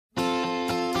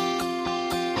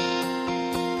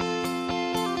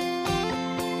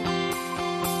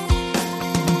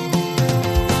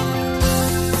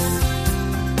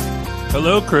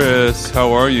Hello, Chris.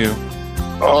 How are you?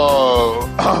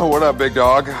 Oh, what up, big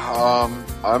dog?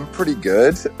 I'm pretty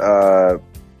good.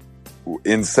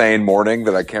 Insane morning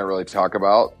that I can't really talk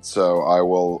about, so I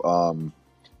will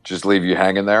just leave you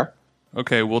hanging there.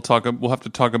 Okay, we'll talk. We'll have to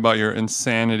talk about your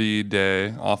insanity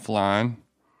day offline.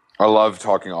 I love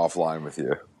talking offline with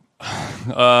you.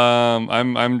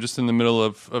 I'm just in the middle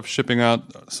of shipping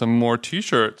out some more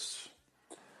T-shirts.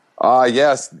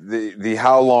 Yes, the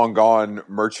how long gone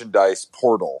merchandise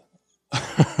portal.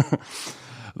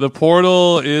 The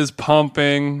portal is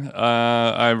pumping.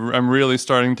 I'm really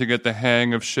starting to get the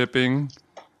hang of shipping,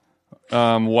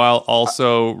 while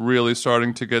also really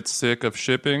starting to get sick of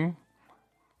shipping.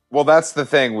 Well, that's the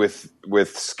thing with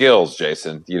skills,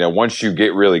 Jason. You know, once you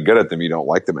get really good at them, you don't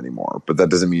like them anymore. But that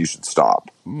doesn't mean you should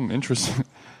stop. Interesting.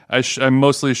 I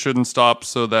mostly shouldn't stop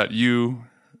so that you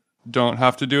don't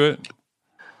have to do it.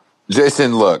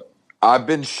 Jason, look, I've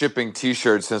been shipping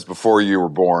T-shirts since before you were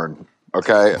born.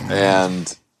 Okay,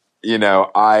 and you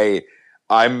know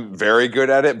I'm very good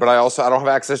at it, but I don't have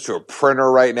access to a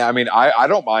printer right now. I mean, I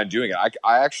don't mind doing it.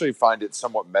 I actually find it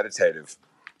somewhat meditative.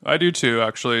 I do too,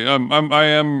 actually. I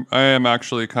am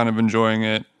actually kind of enjoying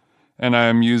it, and I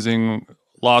am using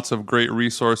lots of great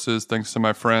resources thanks to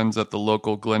my friends at the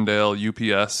local Glendale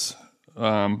UPS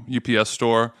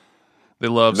store. They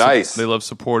love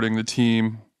supporting the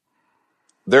team.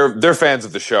 They're fans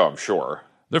of the show, I'm sure.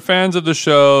 They're fans of the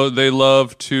show. They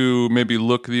love to maybe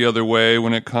look the other way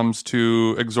when it comes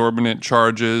to exorbitant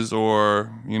charges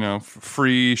or, you know,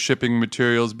 free shipping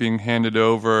materials being handed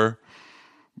over,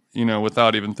 you know,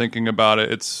 without even thinking about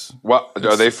it.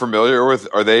 Are they familiar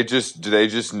with? Do they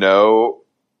just know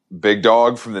Big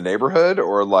Dog from the neighborhood,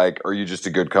 or like, are you just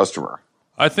a good customer?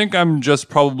 I think I'm just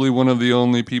probably one of the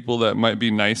only people that might be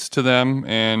nice to them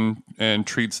and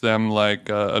treats them like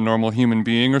a normal human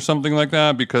being or something like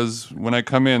that. Because when I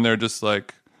come in, they're just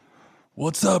like,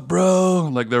 "What's up, bro?"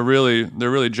 Like they're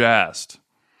really jazzed.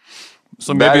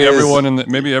 So maybe everyone in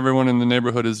the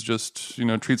neighborhood is just, you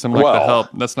know, treats them like the help.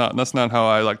 That's not how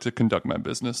I like to conduct my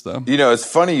business, though. You know, it's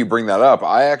funny you bring that up.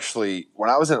 I actually,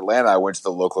 when I was in Atlanta, I went to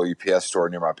the local UPS store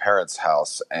near my parents'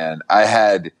 house, and I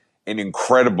had an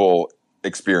incredible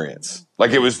experience.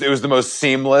 Like it was the most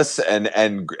seamless and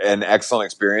excellent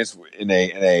experience in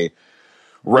a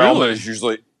realm that is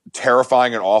usually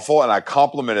terrifying and awful. And I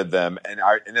complimented them, and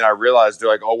then I realized they're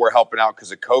like, "Oh, we're helping out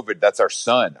because of COVID." That's our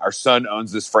son. Our son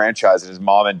owns this franchise, and his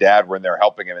mom and dad were in there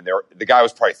helping him. And the guy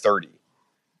was probably 30.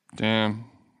 Damn,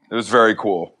 it was very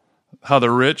cool. How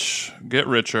the rich get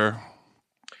richer.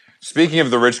 Speaking of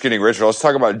the rich getting richer, let's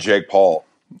talk about Jake Paul.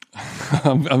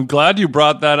 I'm glad you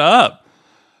brought that up.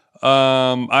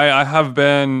 I have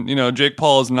been, you know, Jake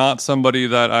Paul is not somebody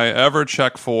that I ever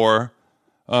check for.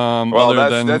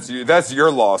 That's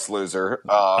your loss, loser.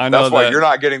 I know that's why you're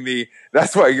not getting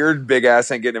that's why your big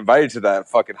ass ain't getting invited to that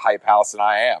fucking hype house, and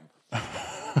I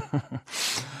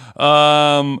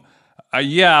am.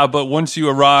 Yeah, but once you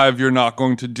arrive, you're not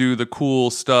going to do the cool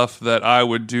stuff that I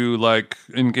would do, like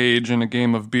engage in a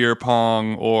game of beer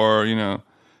pong or, you know,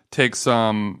 take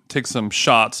some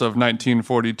shots of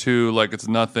 1942 like it's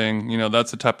nothing. You know,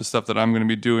 that's the type of stuff that I'm going to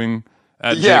be doing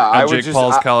at Jake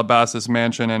Paul's Calabasas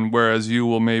mansion. And whereas you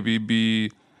will maybe be,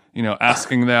 you know,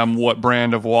 asking them what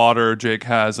brand of water Jake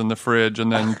has in the fridge and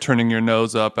then turning your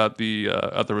nose up at the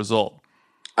result.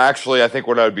 Actually, I think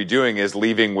what I would be doing is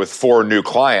leaving with 4 new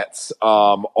clients,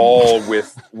 all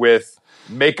with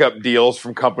makeup deals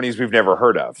from companies we've never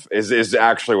heard of is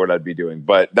actually what I'd be doing.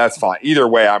 But that's fine. Either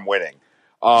way, I'm winning.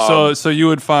 So you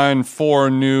would find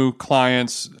 4 new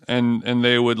clients, and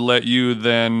they would let you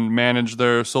then manage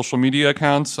their social media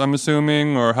accounts, I'm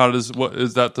assuming, or what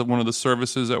is that one of the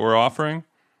services that we're offering?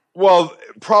 Well,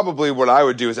 probably what I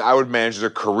would do is I would manage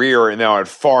their career, and then I would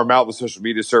farm out the social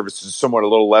media services to someone a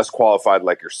little less qualified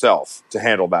like yourself to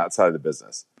handle that side of the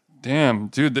business. Damn,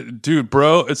 dude,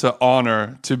 bro, it's an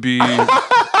honor to be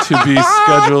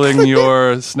scheduling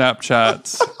your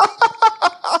Snapchats.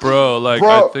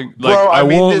 I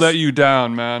won't let you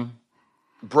down, man.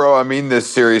 Bro, I mean this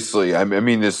seriously. I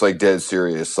mean this like dead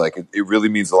serious. Like it really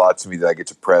means a lot to me that I get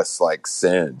to press like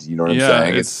send. You know what I'm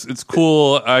saying? It's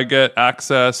cool. I get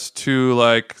access to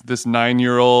like this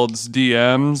 9-year-old's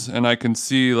DMs, and I can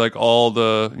see like all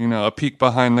the, you know, a peek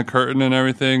behind the curtain and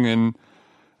everything, and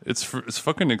it's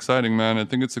fucking exciting, man. I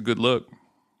think it's a good look.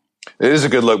 It is a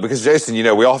good look because, Jason, you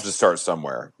know, we all have to start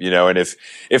somewhere, you know, and if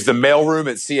the mailroom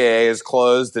at CAA is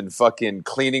closed, then fucking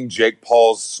cleaning Jake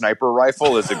Paul's sniper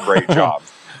rifle is a great job.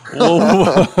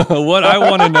 Well, what I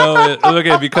want to know is,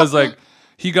 okay, because like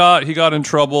he got in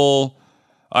trouble,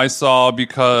 I saw,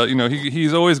 because, you know,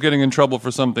 he's always getting in trouble for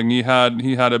something. He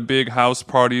had a big house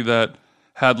party that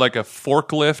had like a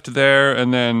forklift there,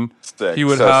 and then Sick, he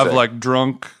would so have sick. like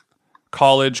drunk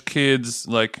college kids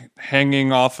like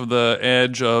hanging off of the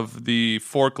edge of the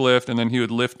forklift, and then he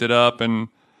would lift it up,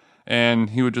 and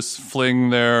he would just fling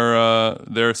their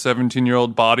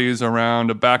 17-year-old bodies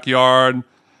around a backyard,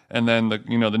 and then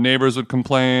the neighbors would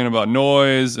complain about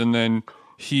noise, and then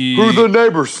Who are the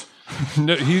neighbors?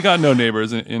 no, he got no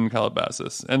neighbors in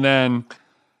Calabasas, and then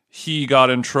he got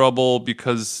in trouble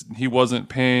because he wasn't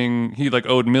paying. He like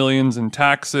owed millions in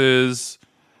taxes,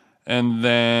 and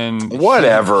then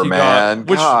Whatever, he man.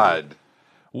 God.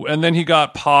 and then he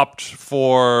got popped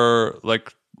for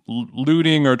like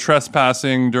looting or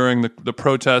trespassing during the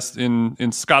protest in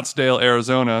Scottsdale,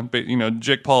 Arizona. But,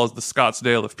 Jake Paul is the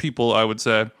Scottsdale of people, I would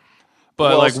say.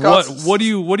 But Well, like, Scott's- what do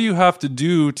you have to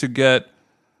do to get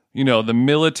the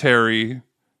military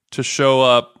to show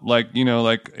up, like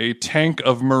a tank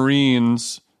of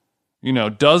Marines,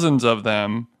 dozens of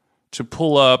them, to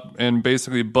pull up and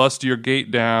basically bust your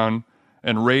gate down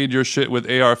and raid your shit with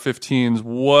AR-15s?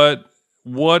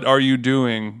 What are you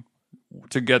doing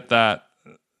to get that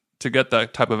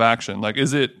type of action? Like,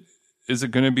 is it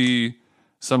going to be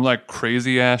some like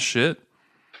crazy ass shit?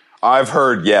 I've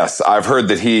heard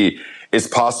that he is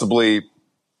possibly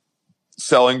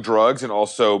selling drugs and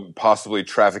also possibly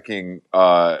trafficking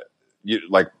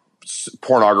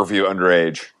pornography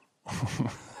underage.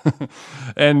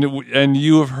 And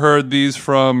you have heard these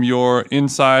from your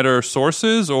insider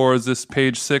sources, or is this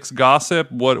Page Six gossip?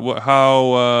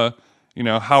 How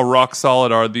rock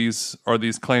solid are these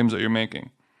claims that you're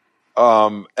making?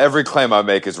 Every claim I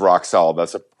make is rock solid.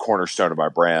 That's a cornerstone of my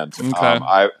brand.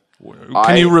 Okay.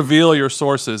 Can you reveal your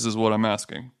sources is what I'm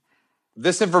asking.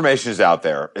 This information is out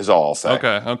there, is all I'll say.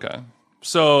 Okay.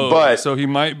 So he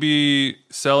might be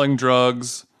selling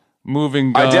drugs,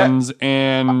 moving guns,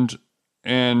 and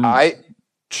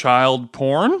child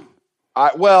porn?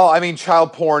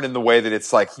 Child porn in the way that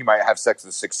it's like he might have sex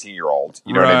with a 16-year-old.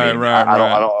 You know what I mean? Right.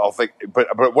 I don't think,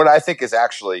 but what I think is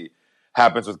actually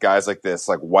happens with guys like this,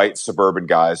 like white suburban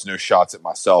guys, no shots at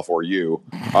myself or you.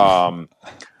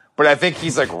 But I think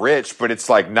he's like rich, but it's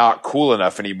like not cool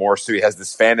enough anymore. So he has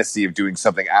this fantasy of doing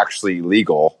something actually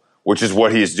illegal, which is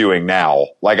what he's doing now.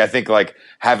 Like, I think like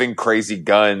having crazy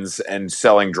guns and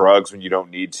selling drugs when you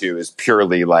don't need to is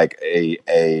purely like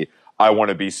a I want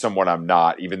to be someone I'm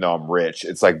not, even though I'm rich.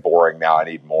 It's like boring now. I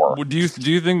need more. Do you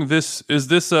think this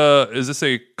is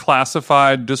a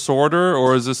classified disorder,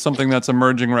 or is this something that's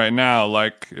emerging right now?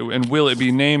 Like, and will it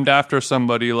be named after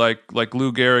somebody like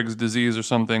Lou Gehrig's disease or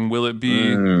something? Will it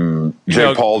be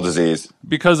Jake Paul disease?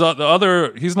 Because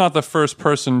he's not the first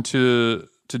person to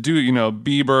do,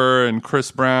 Bieber and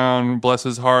Chris Brown, bless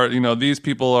his heart. These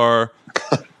people are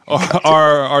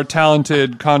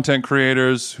talented content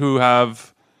creators who have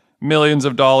millions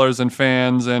of dollars and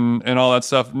fans and all that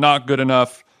stuff. Not good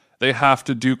enough. They have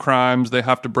to do crimes. They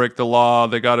have to break the law.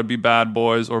 They got to be bad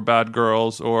boys or bad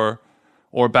girls or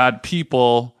bad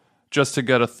people just to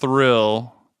get a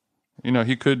thrill.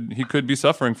 He could be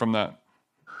suffering from that.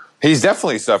 He's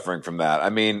definitely suffering from that.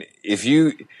 I mean, if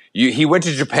he went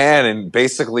to Japan and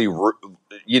basically,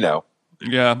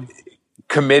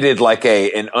 committed like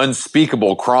an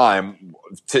unspeakable crime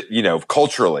to,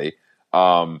 culturally.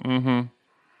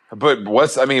 But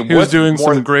he was doing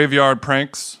some graveyard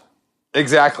pranks.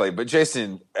 Exactly. But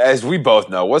Jason, as we both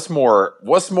know, what's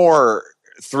more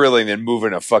thrilling than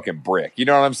moving a fucking brick? You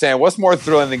know what I'm saying? What's more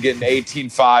thrilling than getting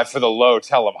 18.5 for the low,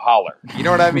 tell them holler? You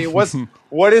know what I mean?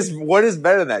 What is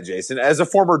better than that, Jason? As a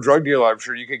former drug dealer, I'm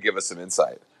sure you could give us some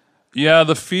insight. Yeah,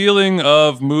 the feeling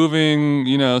of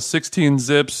moving, 16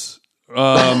 zips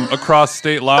across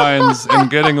state lines and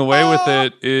getting away with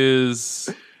it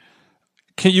is...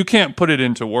 You can't put it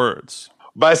into words.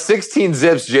 By 16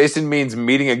 zips, Jason means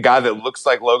meeting a guy that looks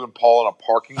like Logan Paul in a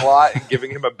parking lot and giving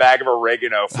him a bag of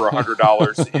oregano for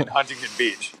 $100 in Huntington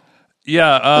Beach.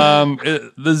 Yeah,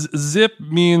 the zip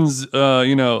means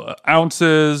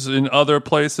ounces in other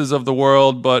places of the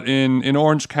world, but in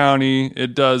Orange County,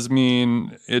 it does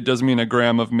mean a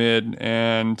gram of mid,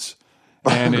 and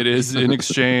it is in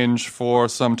exchange for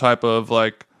some type of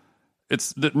like.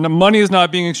 The money is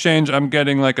not being exchanged. I'm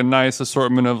getting like a nice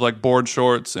assortment of like board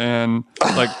shorts and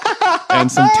like and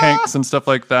some tanks and stuff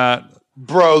like that.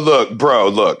 Bro,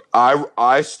 look.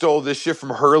 I stole this shit from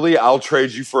Hurley. I'll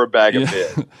trade you for a bag of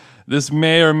mid. This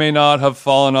may or may not have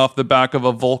fallen off the back of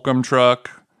a Volcom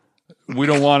truck. We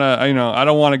don't want to, I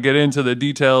don't want to get into the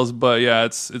details, but yeah,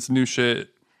 it's new shit.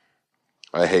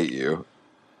 I hate you.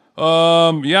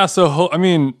 Yeah. So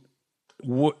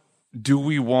what? Do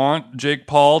we want Jake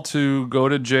Paul to go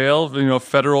to jail,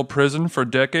 federal prison for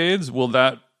decades? Will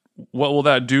that what will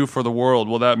that do for the world?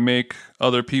 Will that make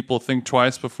other people think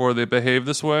twice before they behave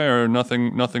this way, or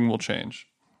nothing will change?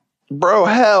 Bro,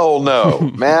 hell no,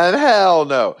 man, hell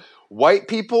no. White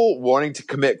people wanting to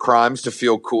commit crimes to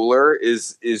feel cooler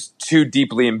is too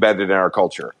deeply embedded in our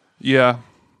culture. Yeah.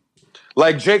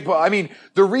 Like Jake Paul, I mean,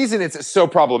 the reason it's so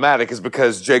problematic is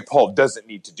because Jake Paul doesn't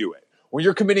need to do it. When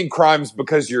you're committing crimes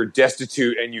because you're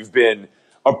destitute and you've been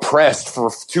oppressed for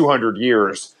 200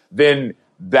 years, then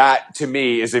that to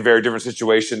me is a very different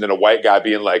situation than a white guy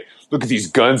being like, look at these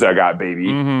guns I got, baby.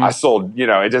 Mm-hmm. I sold,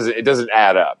 it doesn't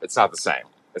add up. It's not the same.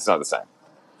 It's not the same.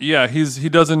 Yeah, he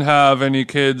doesn't have any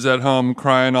kids at home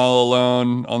crying all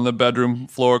alone on the bedroom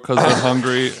floor because they're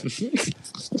hungry.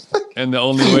 And the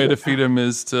only way to feed him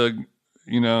is to,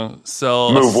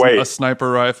 sell a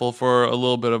sniper rifle for a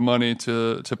little bit of money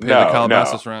to pay the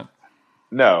Calabasas rent.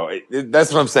 No,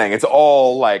 that's what I'm saying. It's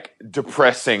all like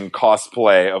depressing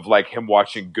cosplay of like him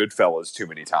watching Goodfellas too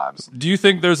many times. Do you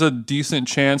think there's a decent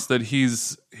chance that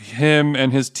him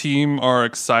and his team are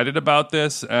excited about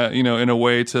this, in a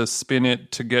way to spin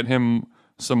it to get him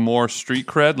some more street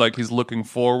cred? Like he's looking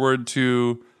forward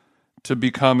to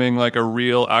becoming like a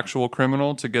real actual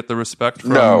criminal to get the respect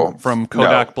from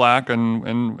Kodak Black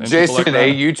and Jason, like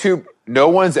that? YouTube. No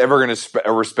one's ever going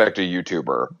to respect a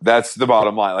YouTuber. That's the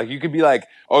bottom line. Like you could be like,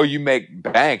 oh, you make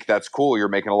bank. That's cool. You're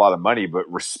making a lot of money.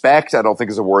 But respect, I don't think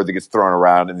is a word that gets thrown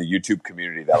around in the YouTube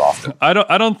community that often. I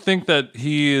don't think that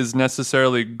he is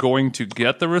necessarily going to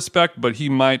get the respect, but he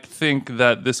might think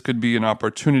that this could be an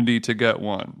opportunity to get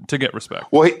respect.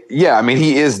 Well,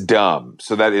 he is dumb.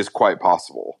 So that is quite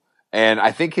possible. And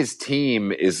I think his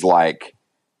team is like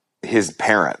his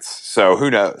parents. So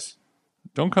who knows?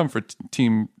 Don't come for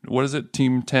team. What is it?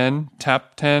 Team 10?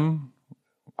 Tap 10?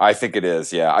 I think it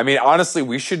is. Yeah. I mean, honestly,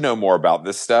 we should know more about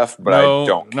this stuff, but I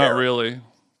don't care. Not really.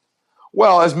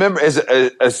 Well, as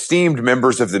esteemed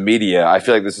members of the media, I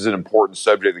feel like this is an important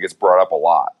subject that gets brought up a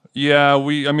lot. Yeah.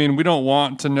 We don't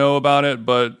want to know about it,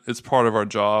 but it's part of our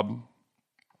job.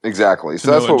 Exactly. So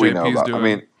that's what we know about. Doing. I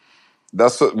mean,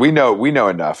 that's what we know. We know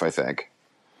enough, I think.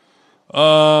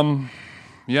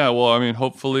 Yeah, well, I mean,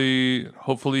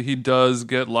 hopefully he does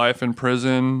get life in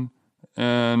prison,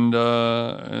 and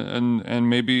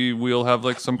maybe we'll have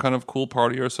like some kind of cool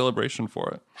party or celebration for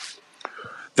it.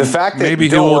 The fact that maybe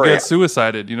he will get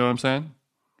suicided. You know what I'm saying?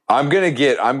 I'm gonna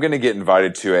get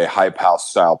invited to a hype house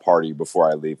style party before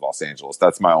I leave Los Angeles.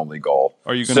 That's my only goal.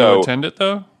 Are you gonna attend it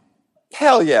though?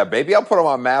 Hell yeah, baby! I'll put on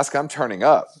my mask. I'm turning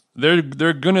up.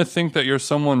 They're gonna think that you're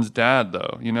someone's dad,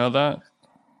 though. You know that?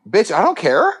 Bitch, I don't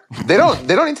care. They don't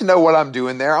need to know what I'm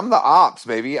doing there. I'm the ops,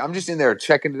 baby. I'm just in there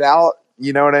checking it out.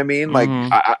 You know what I mean? Like,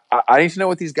 I need to know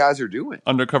what these guys are doing.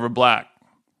 Undercover black.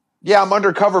 Yeah, I'm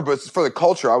undercover, but it's for the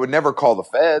culture. I would never call the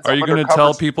feds. Are you going to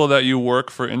tell people that you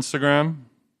work for Instagram?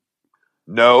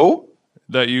 No.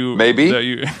 That you maybe that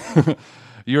you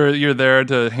you're there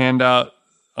to hand out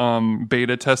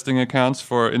beta testing accounts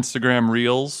for Instagram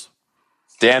Reels.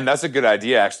 Dan, that's a good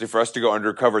idea, actually, for us to go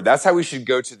undercover. That's how we should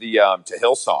go to the to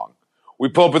Hillsong. We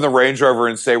pull up in the Range Rover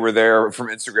and say we're there from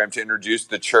Instagram to introduce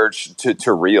the church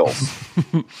to Reels.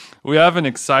 We have an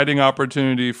exciting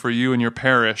opportunity for you and your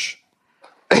parish.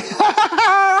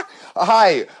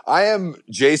 Hi, I am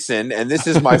Jason, and this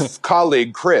is my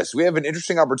colleague, Chris. We have an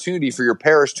interesting opportunity for your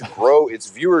parish to grow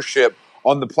its viewership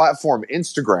on the platform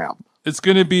Instagram. It's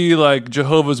going to be like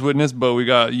Jehovah's Witness, but we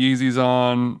got Yeezys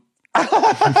on.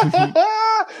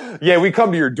 Yeah, we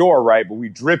come to your door, right? But we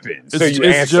drip in. So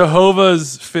it's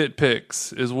Jehovah's Fit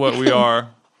Pics is what we are.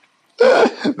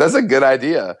 That's a good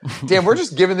idea. Damn, we're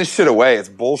just giving this shit away. It's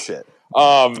bullshit.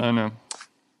 I know.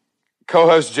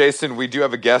 Co-host Jason, we do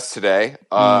have a guest today.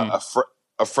 A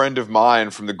friend of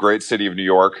mine from the great city of New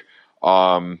York.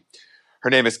 Her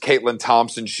name is Caitlin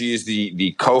Thompson. She is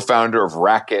the co-founder of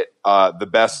Racket, the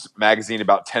best magazine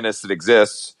about tennis that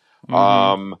exists.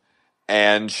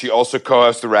 And she also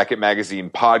co-hosts the Racket Magazine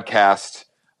podcast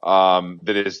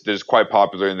that is quite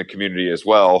popular in the community as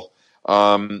well.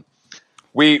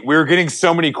 We're getting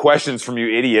so many questions from you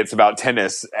idiots about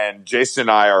tennis, and Jason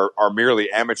and I are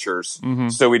merely amateurs.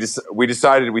 So we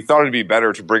thought it'd be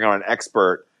better to bring on an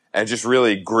expert and just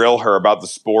really grill her about the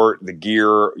sport, the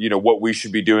gear, what we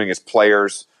should be doing as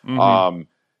players.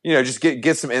 Just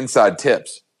get some inside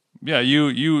tips. Yeah,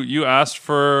 you asked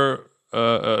for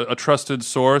a trusted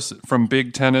source from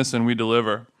Big Tennis, and we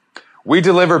deliver. We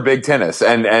deliver Big Tennis,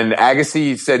 and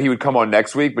Agassi said he would come on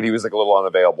next week, but he was like a little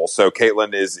unavailable. So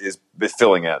Caitlin is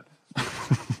filling in.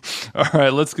 All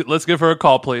right, let's give her a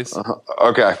call, please.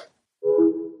 Okay.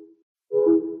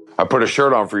 I put a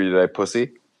shirt on for you today,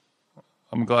 pussy.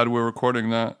 I'm glad we're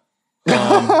recording that.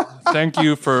 Thank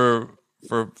you for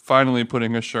finally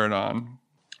putting a shirt on.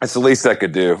 That's the least I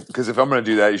could do. Because if I'm going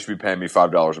to do that, you should be paying me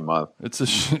 $5 a month.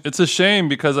 It's a shame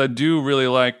because I do really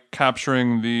like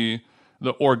capturing the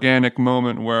organic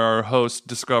moment where our host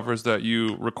discovers that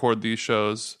you record these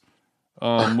shows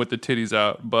with the titties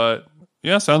out. But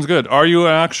yeah, sounds good. Are you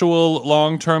an actual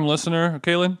long-term listener,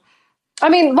 Kaylin? I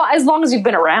mean, as long as you've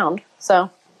been around, so.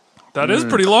 That is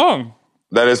pretty long.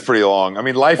 That is pretty long. I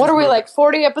mean, life. What are we, like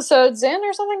 40 episodes in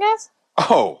or something, guys?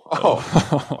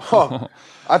 Oh.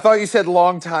 I thought you said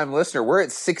long-time listener. We're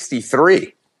at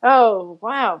 63. Oh,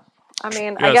 wow. I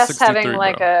mean, Yeah, I guess 63, having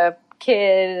like bro. a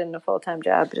kid and a full-time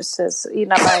job just is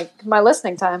eating up my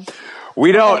listening time.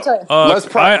 We don't. tell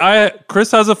you.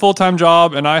 Chris has a full-time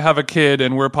job and I have a kid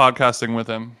and we're podcasting with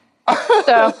him.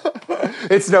 So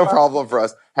It's no problem for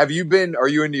us. Are you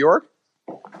in New York?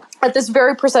 at this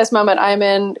very precise moment, I'm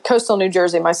in coastal New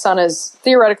Jersey. My son is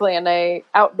theoretically in a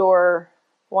outdoor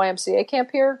YMCA camp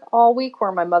here all week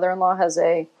where my mother-in-law has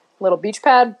a little beach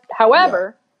pad.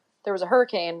 However, there was a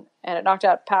hurricane and it knocked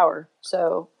out power.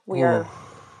 So we are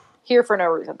here for no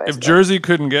reason, basically. If Jersey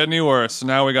couldn't get any worse,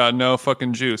 now we got no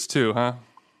fucking juice too, huh?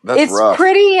 That's It's rough.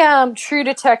 pretty True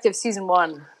Detective season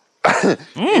 1.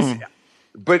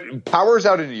 But power's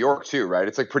out in New York too, right?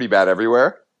 It's like pretty bad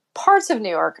everywhere. Parts of New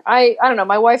York. I don't know.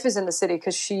 My wife is in the city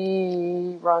because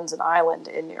she runs an island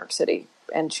in New York City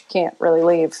and she can't really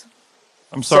leave.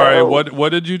 I'm sorry, So- what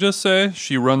did you just say?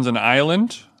 She runs an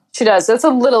island? She does. That's a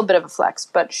little bit of a flex,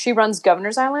 but she runs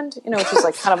Governor's Island, which is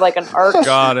like kind of like an arc.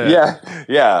 Got it.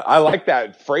 Yeah. I like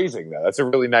that phrasing though. That's a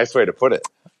really nice way to put it.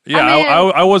 Yeah, I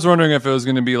mean- I was wondering if it was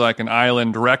going to be like an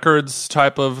Island Records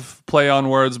type of play on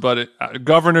words, but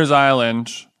Governor's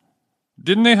Island,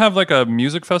 didn't they have like a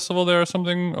music festival there or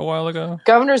something a while ago?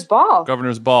 Governor's Ball.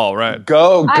 Governor's Ball, right?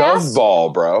 Go I asked-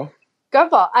 Govball, bro.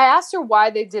 Govball. I asked her why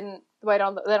they don't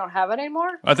have it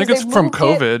anymore. I think 'Cause it's they from moved it.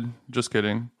 COVID. Just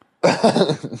kidding.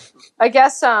 I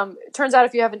guess it turns out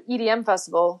if you have an EDM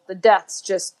festival, the deaths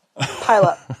just pile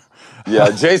up. Yeah,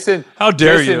 Jason. How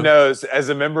dare Jason you. knows, as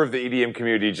a member of the EDM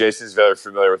community, Jason's very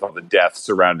familiar with all the deaths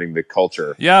surrounding the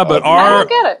culture. Yeah, but I don't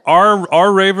get it.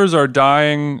 our ravers are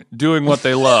dying doing what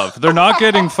they love. They're not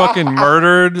getting fucking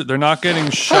murdered. They're not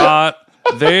getting shot.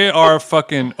 They are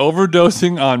fucking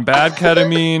overdosing on bad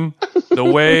ketamine the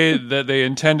way that they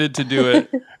intended to do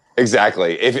it.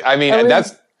 Exactly. I mean,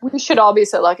 That's we should all be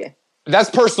so lucky.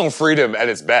 personal freedom at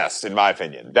its best, in my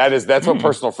opinion. That's what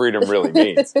personal freedom really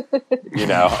means.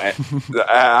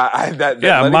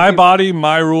 Yeah, my body,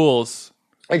 my rules.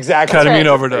 Exactly. Ketamine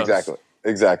overdose.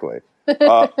 Exactly.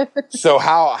 So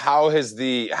how has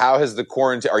the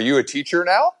quarantine? Are you a teacher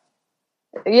now?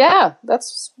 Yeah,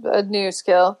 that's a new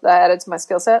skill that I added to my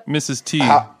skill set. Mrs. T.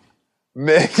 Yeah.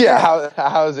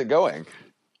 How is it going?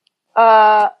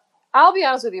 I'll be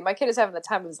honest with you. My kid is having the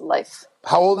time of his life.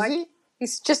 How old is he?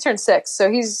 He's just turned 6,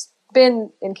 so he's been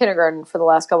in kindergarten for the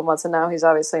last couple months, and now he's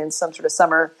obviously in some sort of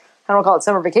summer. I don't call it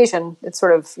summer vacation. It's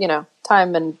sort of,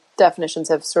 time and definitions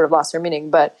have sort of lost their meaning,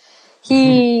 but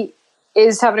he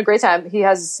is having a great time. He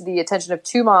has the attention of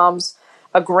 2 moms,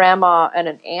 a grandma, and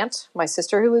an aunt, my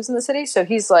sister who lives in the city. So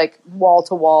he's like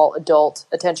wall-to-wall adult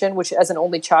attention, which as an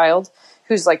only child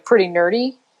who's like pretty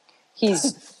nerdy,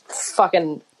 he's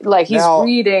fucking like he's Now-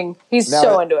 reading. He's now-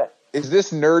 so into it. Is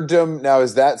this nerddom now?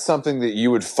 Is that something that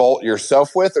you would fault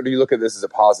yourself with, or do you look at this as a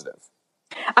positive?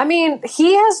 I mean,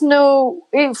 he has no.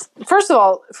 First of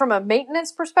all, from a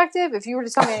maintenance perspective, if you were to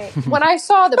tell me when I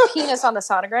saw the penis on the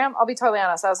sonogram, I'll be totally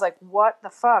honest. I was like, "What the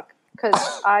fuck?"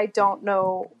 Because I don't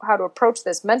know how to approach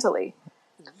this mentally.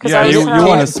 'Cause Yeah, I was you kinda want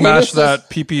to like, smash penises- that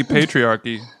PP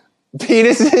patriarchy.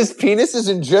 Penises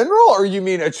in general, or you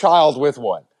mean a child with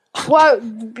one? Well,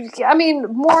 I mean,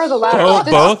 more of the latter. Oh,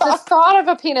 both? The thought of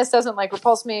a penis doesn't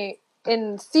repulse me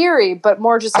in theory, but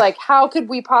more just how could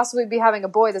we possibly be having a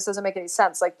boy? This doesn't make any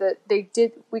sense.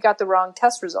 We got the wrong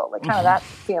test result. Kind of that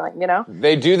feeling,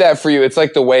 They do that for you. It's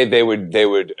like the way they would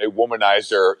a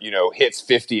womanizer, hits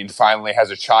 50 and finally has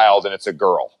a child and it's a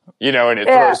girl, and it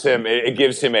throws him, it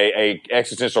gives him a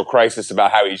existential crisis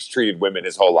about how he's treated women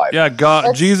his whole life. Yeah,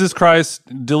 God, Jesus Christ,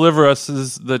 deliver us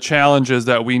is the challenges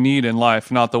that we need in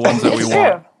life, not the ones that we It's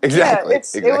want. true. Exactly.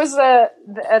 Yeah, it was a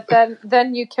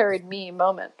then you carried me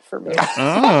moment for me. So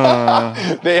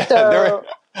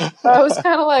I was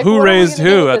kind of like, Who what are we raised gonna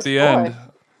do who with at this the boy? end?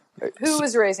 Who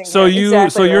was raising? So him? your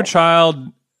Exactly.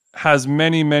 child has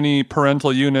many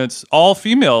premital units, all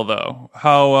female though.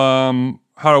 How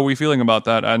are we feeling about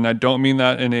that? And I don't mean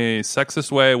that in a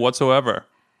sexist way whatsoever.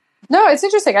 No, it's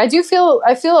interesting. I feel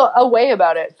a way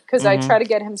about it because Mm-hmm. I try to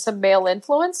get him some male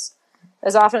influence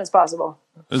as often as possible.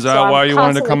 Is So that I'm why you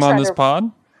wanted to constantly come on trying this to-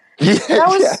 pod?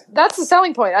 That's the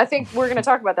selling point. I think we're going to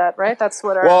talk about that, right? That's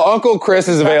what our Well, Uncle Chris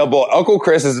is available. Uncle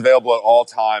Chris is available at all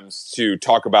times to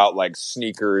talk about like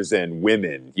sneakers and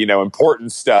women,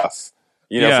 important stuff,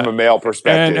 from a male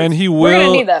perspective. And he We're gonna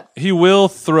will need that. he will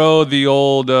throw the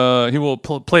old he will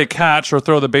play catch or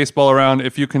throw the baseball around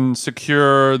if you can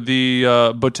secure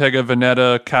the Bottega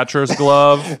Veneta catcher's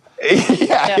glove.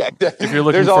 yeah. If you're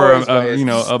looking There's for always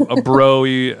ways. a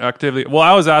bro-y activity. Well,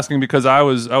 I was asking because I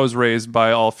was raised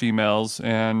by all females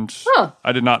and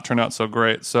I did not turn out so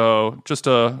great. So just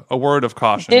a word of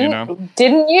caution,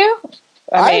 Didn't you?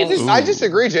 I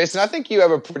disagree, Jason. I think you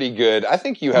have a pretty good. I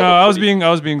think you have. No, I was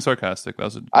being sarcastic.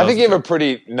 I think you have a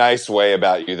pretty nice way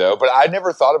about you, though. But I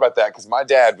never thought about that because my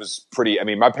dad was pretty. I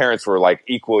mean, my parents were like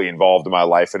equally involved in my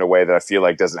life in a way that I feel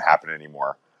like doesn't happen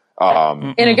anymore.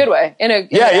 In a good way. I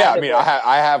mean,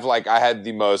 I had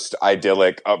the most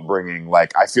idyllic upbringing.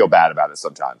 Like, I feel bad about it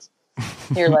sometimes.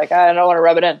 You're like, I don't want to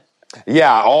rub it in.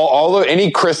 Yeah, all of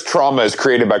any Chris trauma is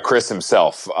created by Chris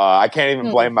himself. I can't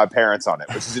even blame my parents on it,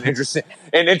 which is an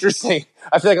interesting.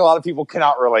 I feel like a lot of people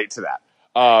cannot relate to that.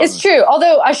 It's true.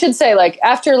 Although I should say, like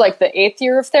after like the 8th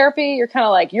year of therapy, you're kind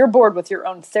of like you're bored with your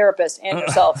own therapist and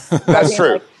yourself. That's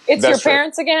true. Like, it's your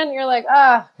parents again. You're like,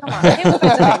 come on, I can't believe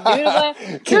there's anything new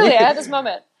today. Truly, I had this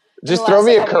moment. Just throw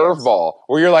me a curveball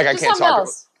where you're like, I can't talk.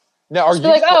 No, are you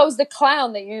like, it was the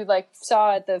clown that you like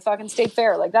saw at the fucking state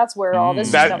fair. Like that's where all this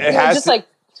is coming. It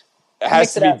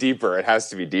has to be deeper. It has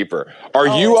to be deeper. Are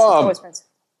you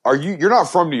you're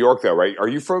not from New York though, right? Are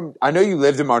you from? I know you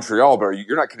lived in Montreal, but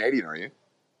you're not Canadian, are you?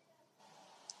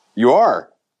 You are.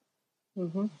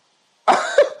 Mm-hmm.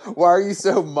 Why are you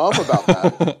so mum about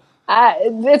that?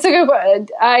 It's a good question.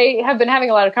 I have been having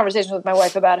a lot of conversations with my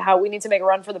wife about how we need to make a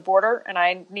run for the border, and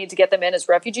I need to get them in as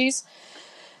refugees.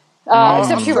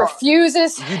 Except she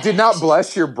refuses. You did not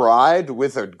bless your bride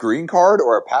with a green card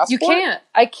or a passport? You can't.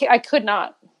 I could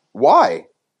not. Why?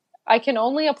 I can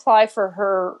only apply for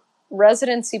her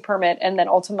residency permit and then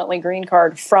ultimately green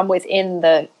card from within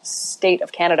the state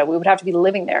of Canada. We would have to be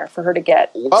living there for her to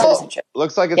get citizenship.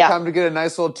 Looks like it's time to get a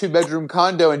nice little 2-bedroom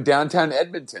condo in downtown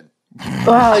Edmonton.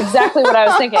 Well, exactly what I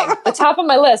was thinking. The top of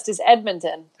my list is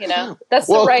Edmonton. That's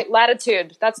the right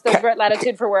latitude. That's the right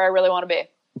latitude for where I really want to be.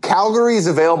 Calgary is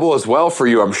available as well for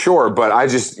you, I'm sure, but I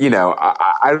just,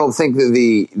 I don't think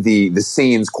that the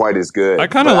scene's quite as good. I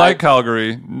kind of like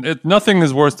Calgary. Nothing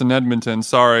is worse than Edmonton.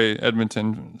 Sorry,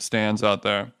 Edmonton stands out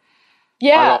there.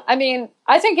 Yeah, I mean,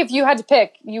 I think if you had to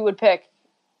pick, you would pick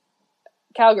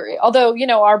Calgary. Although,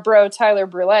 our bro Tyler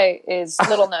Brule is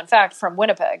little known fact from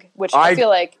Winnipeg, which I feel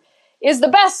like is the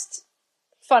best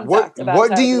fact about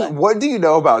Tyler Brule. What do you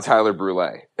know about Tyler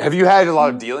Brule? Have you had a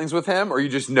lot of dealings with him, or you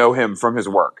just know him from his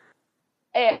work?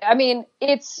 I mean,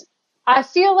 I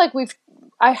feel like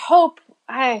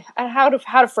how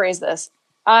to phrase this.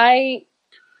 I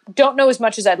don't know as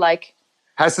much as I'd like.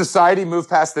 Has society moved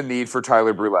past the need for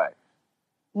Tyler Brule?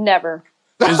 Never.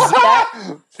 Is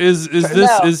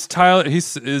Tyler?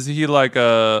 Is he like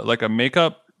a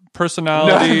makeup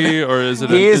personality, or is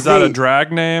that a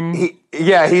drag name?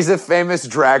 He's a famous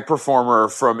drag performer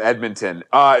from Edmonton.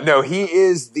 No, he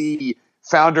is the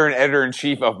founder and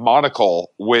editor-in-chief of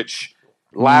Monocle, which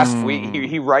last week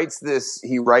he writes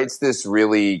this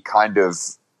really kind of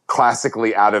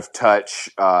classically out of touch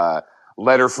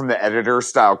letter from the editor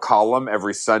style column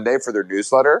every Sunday for their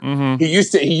newsletter. Mm-hmm. He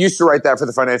used to write that for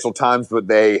the Financial Times, but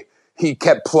he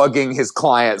kept plugging his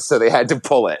clients, so they had to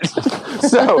pull it.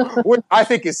 So, which I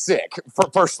think is sick,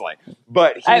 personally.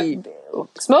 But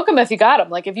smoke him if you got him.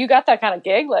 Like, if you got that kind of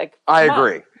gig, like, I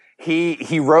agree.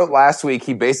 He wrote last week.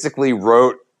 He basically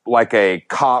wrote like a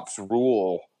cops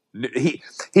rule. He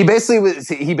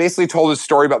basically told his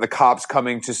story about the cops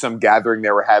coming to some gathering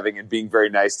they were having and being very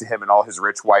nice to him and all his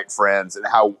rich white friends, and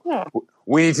how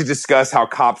we need to discuss how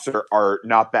cops are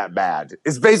not that bad.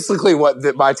 It's basically what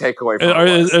my takeaway from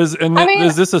it was.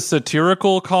 Is this a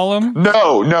satirical column?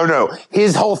 No.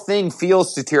 His whole thing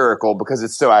feels satirical because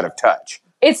it's so out of touch.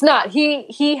 It's not.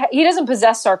 He doesn't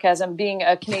possess sarcasm, being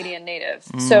a Canadian native.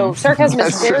 So sarcasm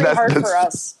is very hard for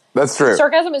us. That's true.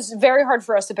 Sarcasm is very hard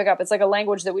for us to pick up. It's like a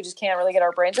language that we just can't really get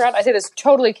our brains around. I say this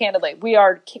totally candidly. We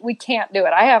can't do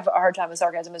it. I have a hard time with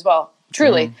sarcasm as well.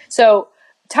 Truly. So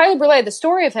Tyler Brule, the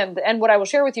story of him, and what I will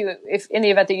share with you, if in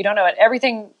the event that you don't know it,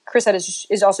 everything Chris said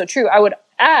is also true. I would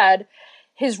add,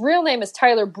 his real name is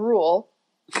Tyler Brule.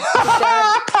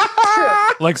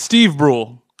 Like Steve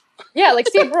Brule. Yeah, like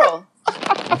Steve Brule.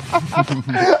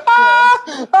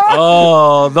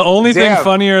 The only thing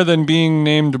funnier than being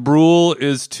named Brule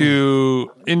is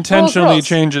to intentionally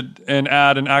change it and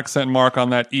add an accent mark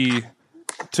on that E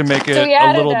to make it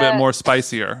a little bit more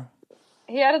spicier.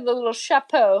 he added the little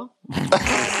chapeau on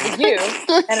the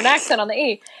U and an accent on the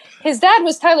E. His dad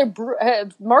was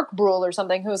Mark Brule or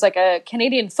something, who was like a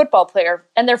Canadian football player,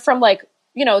 and they're from like,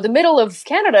 you know, the middle of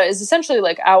Canada is essentially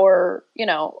like our, you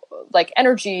know, like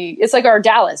energy. It's like our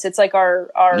Dallas. It's like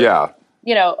our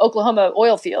you know, Oklahoma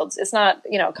oil fields. It's not,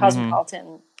 you know,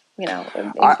 cosmopolitan. You know,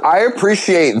 I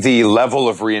appreciate the level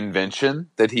of reinvention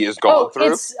that he has gone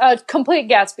through. It's a complete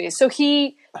Gatsby. So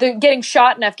getting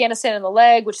shot in Afghanistan in the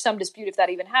leg, which some dispute if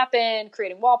that even happened,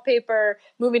 creating wallpaper,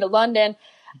 moving to London.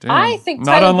 Damn. I think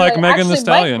not Tyler unlike Brûlé Megan Thee actually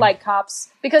Stallion. might like cops,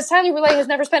 because Tyler Brûlé has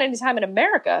never spent any time in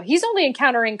America. He's only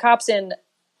encountering cops in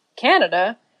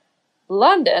Canada,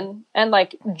 London, and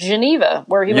like Geneva,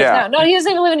 where he lives now. No, he doesn't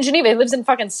even live in Geneva. He lives in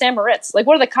fucking St. Moritz. Like,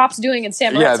 what are the cops doing in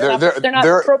St. Moritz? They're not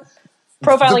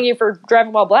profiling you for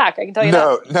driving while black. I can tell you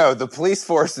that. No, the police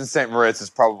force in St. Moritz is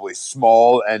probably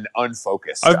small and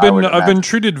unfocused. I've been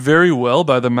treated very well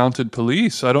by the mounted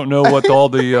police. I don't know what all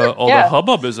the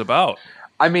hubbub is about.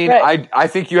 I mean, right. I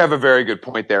think you have a very good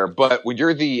point there. But when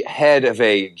you're the head of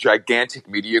a gigantic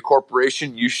media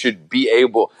corporation, you should be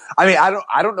able. I mean,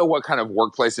 I don't know what kind of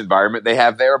workplace environment they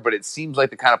have there, but it seems like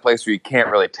the kind of place where you can't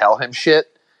really tell him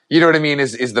shit. You know what I mean?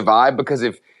 Is the vibe? Because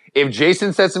if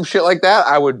Jason said some shit like that,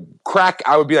 I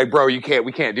would be like, bro, we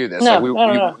can't do this.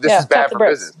 No. This is bad for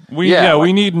business.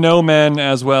 We need no men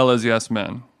as well as yes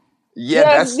men.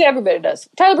 Yeah, everybody does.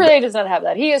 Tyler Brûlé does not have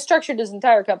that. He has structured his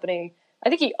entire company. I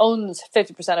think he owns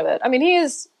 50% of it. I mean,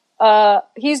 he's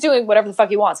doing whatever the fuck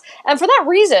he wants. And for that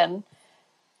reason,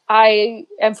 I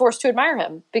am forced to admire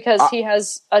him, because he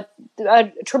has a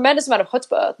tremendous amount of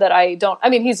chutzpah that I don't. I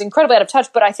mean, he's incredibly out of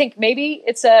touch, but I think maybe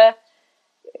it's not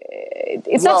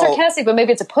sarcastic, but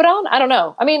maybe it's a put on. I don't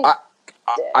know. I mean,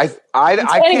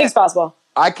 anything's possible.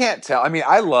 I can't tell. I mean,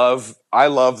 I love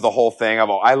the whole thing.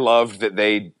 I loved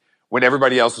that when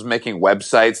everybody else was making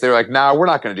websites, they were like, "Nah, we're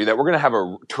not going to do that. We're going to have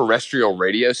a terrestrial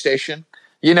radio station."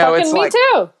 You know, it's like me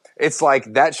too. It's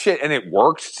like that shit, and it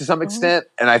worked to some extent.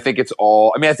 And I think it's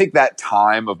all. I mean, I think that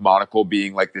time of Monocle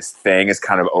being like this thing is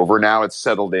kind of over now. It's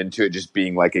settled into it just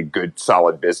being like a good,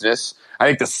 solid business. I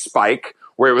think the spike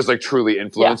where it was like truly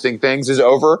influencing things is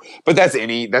over. But that's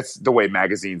the way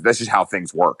magazines. That's just how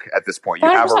things work at this point.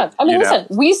 100%. I mean, listen,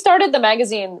 we started the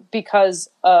magazine because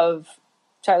of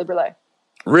Tyler Brûlé.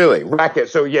 Really? Racket.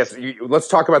 So yes, let's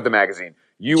talk about the magazine.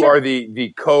 You are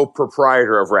the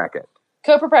co-proprietor of Racket.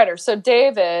 Co-proprietor. So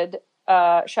David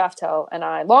Shaftel and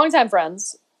I, longtime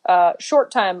friends,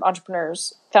 short-time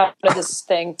entrepreneurs, founded this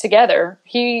thing together.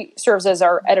 He serves as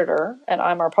our editor and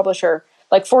I'm our publisher,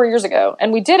 like 4 years ago.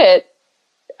 And we did it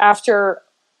after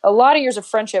a lot of years of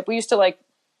friendship. We used to like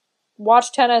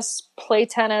watch tennis, play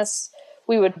tennis.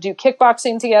 We would do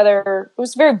kickboxing together. It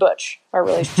was very butch, our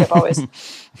relationship always.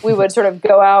 We would sort of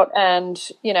go out and,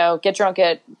 you know, get drunk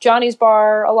at Johnny's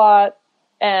bar a lot.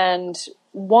 And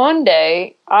one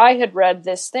day I had read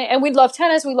this thing, and we'd love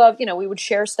tennis. We loved, you know, we would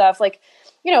share stuff. Like,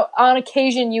 you know, on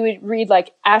occasion you would read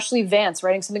like Ashley Vance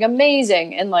writing something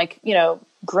amazing in like, you know,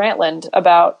 Grantland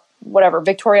about whatever,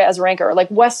 Victoria Azarenka, or like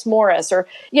Wes Morris, or,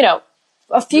 you know,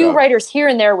 a few writers here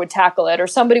and there would tackle it, or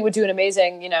somebody would do an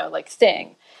amazing, you know, like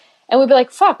thing. And we'd be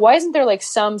like, fuck, why isn't there like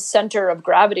some center of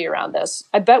gravity around this?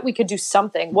 I bet we could do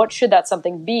something. What should that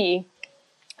something be?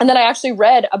 And then I actually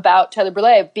read about Tyler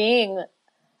Brûlé being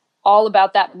all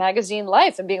about that magazine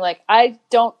life and being like, I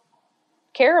don't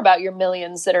care about your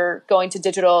millions that are going to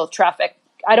digital traffic.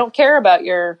 I don't care about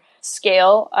your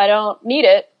scale. I don't need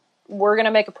it. We're going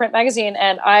to make a print magazine,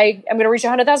 and I am going to reach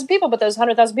 100,000 people, but those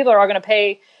 100,000 people are all going to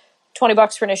pay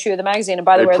 $20 for an issue of the magazine. And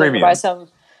by the way, they're going to buy some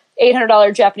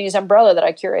 $800 Japanese umbrella that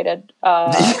I curated. And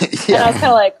I was kind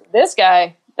of like,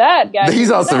 that guy.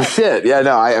 He's on some shit. Yeah,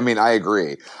 no, I mean, I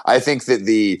agree. I think that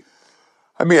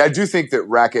I do think that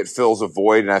racket fills a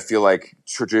void, and I feel like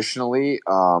traditionally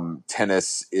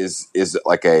tennis is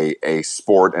like a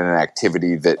sport and an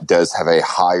activity that does have a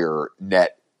higher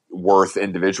net worth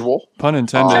individual. Pun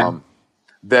intended.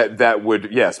 That would,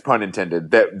 yes, pun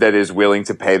intended, that is willing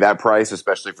to pay that price,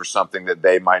 especially for something that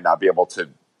they might not be able to,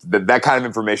 that kind of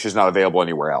information is not available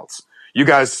anywhere else. You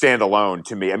guys stand alone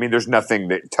to me. I mean, there's nothing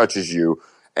that touches you,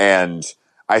 and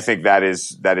I think that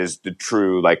is the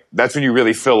true, like, that's when you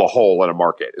really fill a hole in a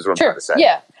market, is what I'm trying to say.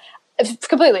 Yeah,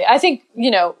 completely. I think,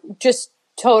 just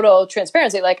total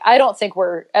transparency. Like, I don't think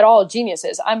we're at all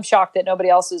geniuses. I'm shocked that nobody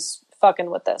else is fucking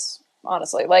with this,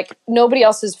 honestly. Like, nobody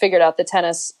else has figured out that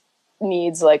tennis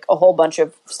needs, like, a whole bunch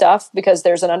of stuff because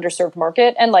there's an underserved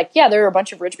market. And, like, yeah, there are a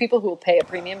bunch of rich people who will pay a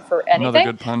premium for anything.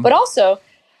 Another good pun. But also,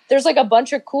 there's, like, a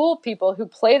bunch of cool people who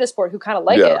play the sport who kind of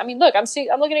like it. I mean, look, I'm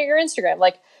looking at your Instagram.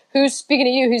 Like, who's speaking to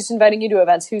you, who's inviting you to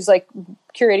events, who's like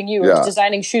curating you or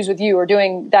designing shoes with you or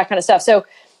doing that kind of stuff. So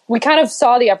we kind of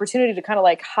saw the opportunity to kind of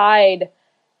like hide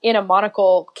in a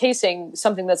monocle casing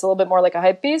something that's a little bit more like a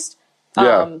hype beast.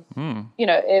 Yeah. You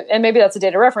know, and maybe that's a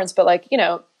data reference, but like, you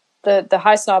know, the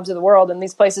high snobs of the world and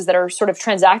these places that are sort of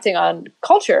transacting on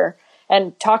culture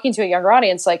and talking to a younger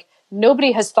audience, like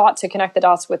nobody has thought to connect the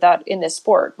dots with that in this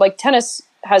sport. Like tennis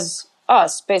has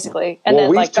us basically, and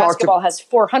then like basketball has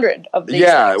 400 of these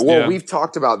things. We've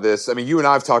talked about this. I mean, you and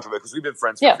I have talked about it because we've been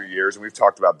friends for a few years and we've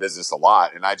talked about business a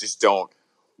lot. And I just don't,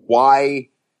 why,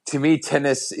 to me,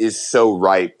 tennis is so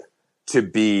ripe to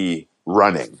be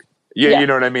running. You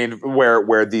know what I mean?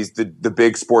 Where these the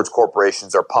big sports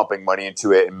corporations are pumping money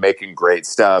into it and making great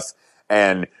stuff,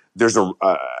 and there's a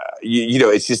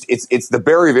it's just it's the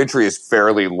barrier of entry is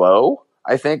fairly low,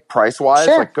 I think, price wise,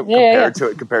 like compared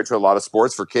to a lot of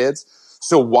sports for kids.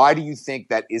 So why do you think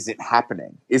that isn't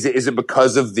happening? Is it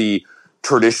because of the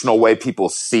traditional way people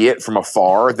see it from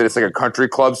afar, that it's like a country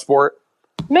club sport?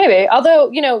 Maybe,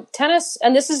 although you know, tennis,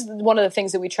 and this is one of the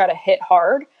things that we try to hit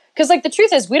hard. Because, like, the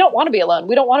truth is, we don't want to be alone.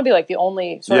 We don't want to be, like, the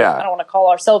only sort of, I don't want to call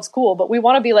ourselves cool, but we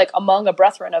want to be, like, among a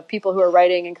brethren of people who are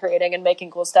writing and creating and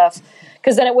making cool stuff.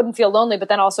 Because then it wouldn't feel lonely, but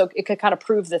then also it could kind of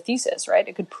prove the thesis, right?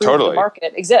 It could prove the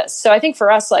market exists. So I think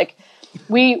for us, like,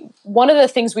 one of the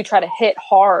things we try to hit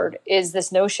hard is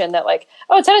this notion that, like,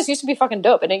 oh, tennis used to be fucking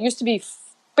dope. And it used to be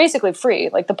basically free.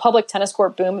 Like, the public tennis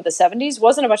court boom of the 70s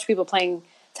wasn't a bunch of people playing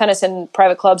tennis in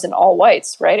private clubs and all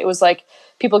whites, right? It was like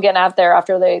people getting out there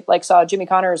after they like saw Jimmy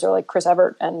Connors or like Chris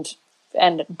Evert and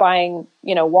buying,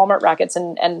 you know, Walmart rackets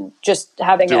and just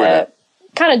having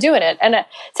kind of doing it. And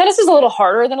tennis is a little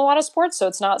harder than a lot of sports, so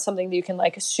it's not something that you can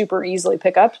like super easily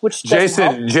pick up, which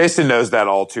Jason knows that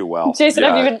all too well. Jason,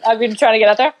 have you been trying to get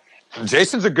out there?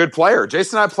 Jason's a good player.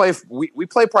 Jason and I play we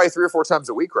play probably 3 or 4 times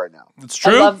a week right now. It's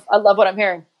true. I love what I'm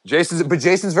hearing.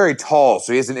 Jason's very tall,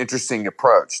 so he has an interesting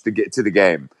approach to get to the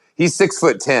game. He's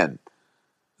 6'10".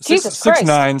 Jesus Christ.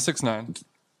 6'9".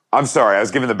 I'm sorry, I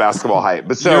was giving the basketball height.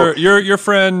 But so your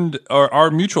friend or our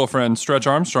mutual friend Stretch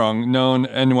Armstrong, known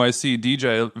NYC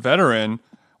DJ veteran,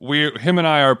 him and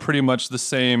I are pretty much the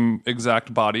same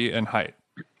exact body and height.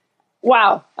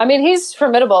 Wow. I mean, he's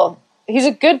formidable. He's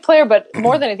a good player, but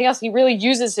more than anything else, he really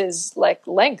uses his like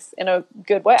length in a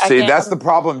good way. See, that's the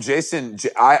problem. Jason,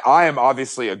 I am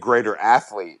obviously a greater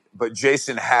athlete, but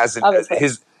Jason has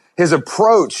his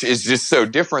approach is just so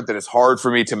different that it's hard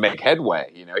for me to make headway.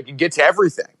 You know, he can get to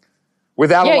everything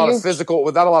without a lot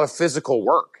of physical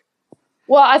work.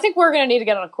 Well, I think we're going to need to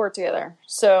get on a court together.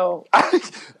 So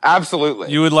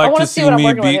absolutely, you would like to see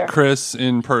me beat Chris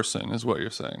in person, is what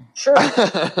you're saying? Sure.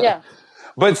 Yeah.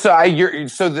 But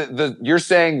you're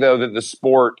saying though that the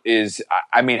sport is,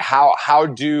 I mean, how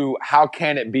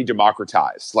can it be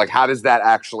democratized? Like, how does that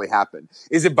actually happen?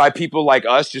 Is it by people like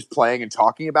us just playing and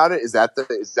talking about it? Is that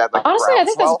like honestly? I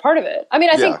think that's part of it. I mean,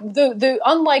 I think the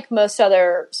unlike most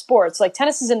other sports, like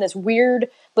tennis is in this weird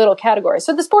little category.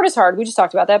 So the sport is hard. We just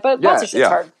talked about that, but lots of shit's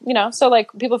hard. You know, so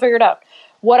like people figure it out.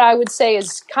 What I would say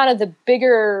is kind of the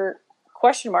bigger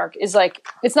question mark is like,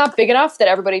 it's not big enough that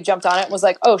everybody jumped on it and was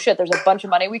like, oh shit, there's a bunch of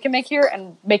money we can make here,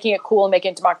 and making it cool and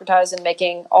making it democratized and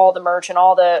making all the merch and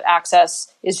all the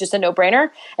access is just a no-brainer.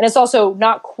 And it's also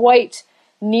not quite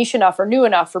niche enough or new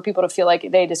enough for people to feel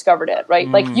like they discovered it, right?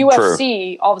 Like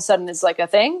UFC all of a sudden is like a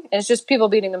thing, and it's just people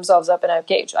beating themselves up in a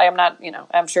cage. I am not,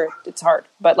 I'm sure it's hard,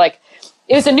 but like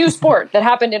it was a new sport that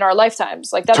happened in our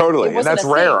lifetimes. Like that's totally, and that's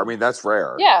rare. I mean, that's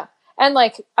rare. Yeah. And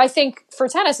like, I think for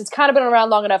tennis, it's kind of been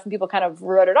around long enough and people kind of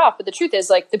wrote it off. But the truth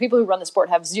is, like, the people who run the sport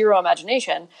have zero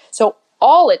imagination. So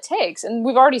all it takes, and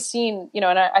we've already seen,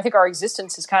 and I think our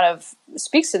existence is kind of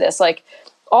speaks to this, like,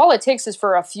 all it takes is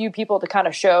for a few people to kind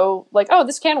of show, like, oh,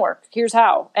 this can work. Here's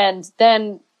how. And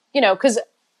then, because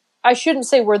I shouldn't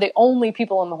say we're the only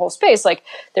people in the whole space. Like,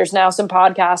 there's now some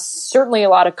podcasts, certainly a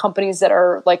lot of companies that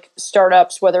are like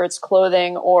startups, whether it's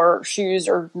clothing or shoes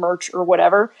or merch or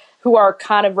whatever, who are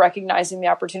kind of recognizing the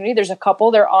opportunity. There's a couple,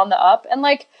 they're on the up. And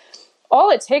like, all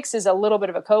it takes is a little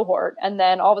bit of a cohort. And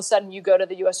then all of a sudden you go to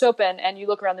the US Open and you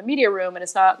look around the media room and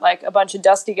it's not like a bunch of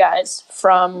dusty guys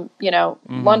from,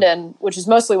 London, which is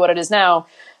mostly what it is now,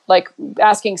 like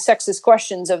asking sexist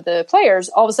questions of the players.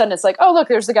 All of a sudden it's like, oh, look,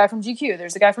 there's the guy from GQ.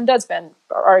 There's the guy from Deadspin,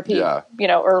 or RIP,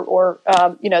 or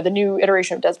the new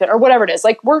iteration of Deadspin or whatever it is.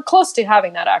 Like, we're close to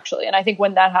having that actually. And I think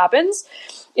when that happens,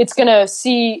 it's going to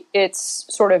see its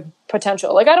sort of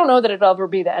potential. Like, I don't know that it'll ever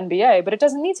be the NBA, but it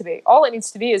doesn't need to be. All it needs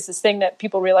to be is this thing that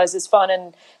people realize is fun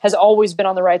and has always been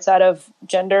on the right side of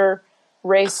gender,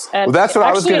 race, and that's what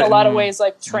actually in a lot of ways,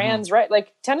 like trans, right?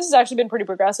 Like, tennis has actually been pretty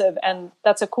progressive, and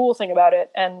that's a cool thing about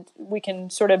it. And we can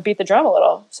sort of beat the drum a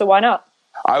little. So why not?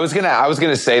 I was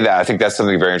gonna say that. I think that's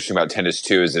something very interesting about tennis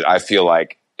too, is that I feel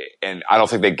like and I don't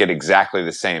think they get exactly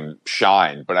the same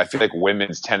shine, but I feel like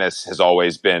women's tennis has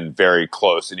always been very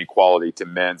close in equality to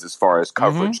men's as far as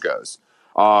coverage goes.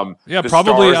 Yeah, the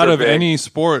probably stars out are of big. any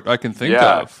sport I can think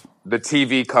Yeah. of. The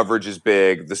TV coverage is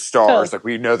big. The stars, like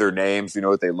we know their names, we know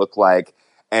what they look like,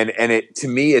 and it to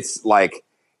me, it's like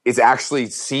it actually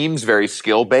seems very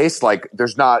skill based. Like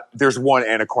there's one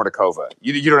Anna Kournikova.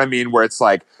 You know what I mean? Where it's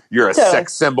like you're a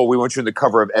sex symbol. We want you in the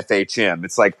cover of FHM.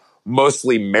 It's like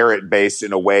mostly merit based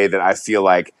in a way that I feel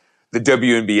like the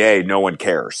WNBA, no one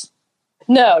cares.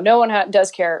 No one does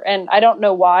care, and I don't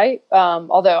know why.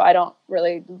 Although I don't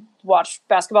really watch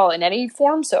basketball in any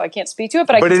form, so I can't speak to it.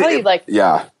 But I can tell you, like,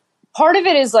 yeah. Part of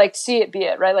it is like see it, be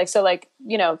it, right? Like, so like,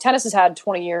 tennis has had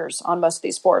 20 years on most of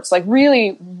these sports. Like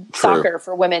really soccer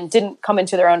for women didn't come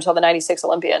into their own until the 96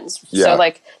 Olympians. Yeah. So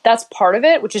like that's part of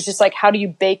it, which is just like, how do you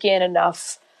bake in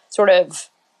enough sort of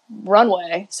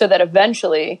runway so that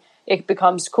eventually it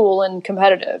becomes cool and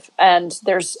competitive and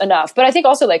there's enough. But I think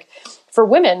also like for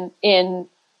women in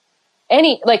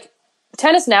any, like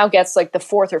tennis now gets like the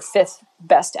 4th or 5th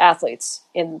best athletes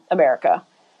in America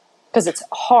because it's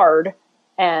hard.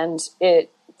 And it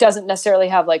doesn't necessarily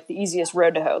have like the easiest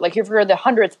road to hoe. Like if you're the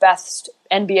 100th best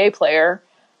NBA player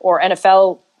or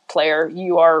NFL player,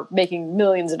 you are making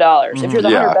millions of dollars. If you're the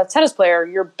 100th best tennis player,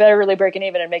 you're barely breaking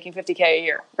even and making $50K a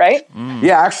year, right?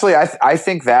 Yeah, actually, I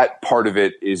think that part of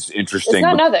it is interesting. It's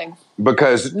not nothing.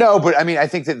 Because but I mean, I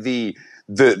think that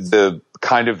the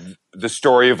kind of the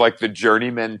story of like the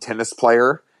journeyman tennis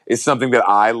player is something that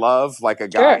I love. Like a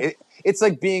guy. Sure. It's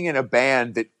like being in a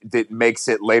band that makes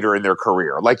it later in their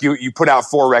career. Like you put out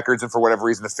 4 records, and for whatever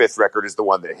reason, the 5th record is the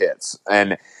one that hits.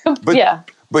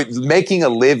 But making a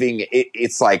living,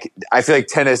 it's like I feel like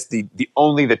tennis. The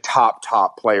only the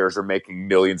top players are making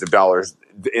millions of dollars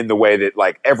in the way that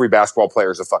like every basketball player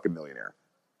is a fucking millionaire.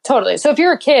 Totally. So if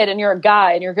you're a kid and you're a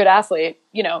guy and you're a good athlete,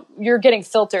 you're getting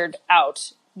filtered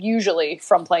out usually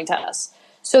from playing tennis.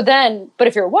 So then, but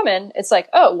if you're a woman, it's like,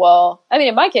 oh, well, I mean,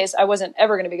 in my case, I wasn't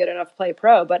ever going to be good enough to play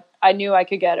pro, but I knew I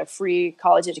could get a free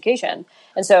college education.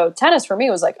 And so tennis for me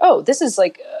was like, oh, this is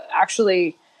like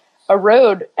actually a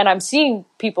road. And I'm seeing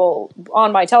people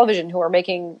on my television who are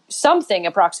making something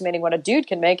approximating what a dude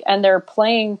can make. And they're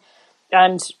playing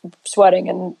and sweating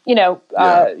and,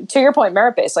 to your point,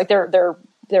 merit-based, like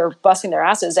they're busting their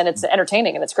asses and it's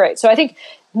entertaining and it's great. So I think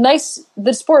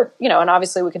the sport, and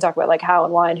obviously we can talk about like how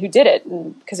and why and who did it,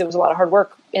 and because it was a lot of hard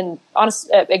work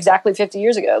exactly 50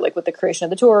 years ago, like with the creation of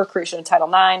the tour, creation of Title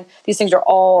IX, these things are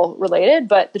all related.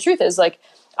 But the truth is like,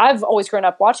 I've always grown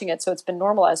up watching it. So it's been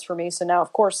normalized for me. So now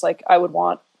of course, like I would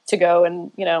want to go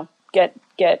and,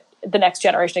 get the next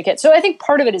generation of kids. So I think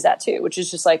part of it is that too, which is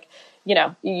just like,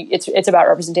 it's about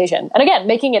representation. And again,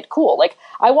 making it cool. Like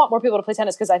I want more people to play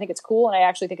tennis because I think it's cool. And I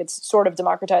actually think it's sort of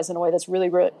democratized in a way that's really,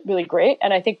 really, really great.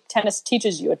 And I think tennis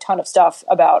teaches you a ton of stuff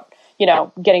about,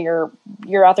 getting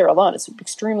you're out there alone. It's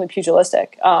extremely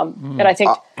pugilistic. And I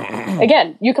think,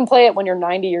 again, you can play it when you're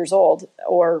 90 years old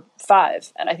or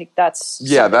 5. And I think that's,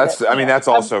 that's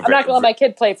also, I'm not going to let my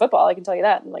kid play football. I can tell you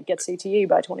that, and like get CTE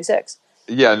by 26.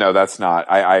 Yeah, no, that's not.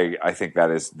 I think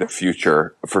that is the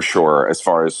future for sure as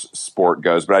far as sport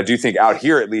goes. But I do think out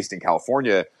here, at least in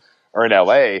California or in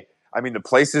LA, I mean, the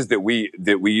places that we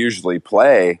usually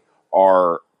play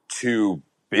are too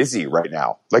busy right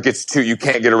now. Like you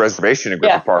can't get a reservation in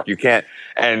Griffith Park. You can't.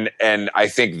 And I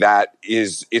think that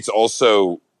it's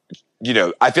also,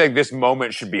 I feel like this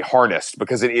moment should be harnessed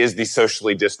because it is the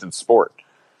socially distant sport.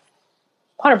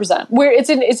 100%. It's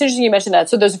interesting you mentioned that.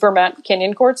 So those Vermont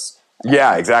Canyon courts.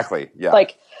 Yeah, exactly. Yeah.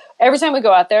 Like every time we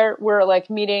go out there, we're like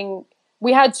meeting.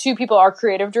 We had 2 people, our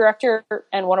creative director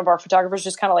and one of our photographers,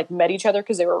 just kind of like met each other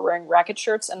because they were wearing racket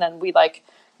shirts. And then we like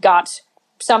got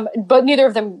some, but neither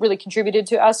of them really contributed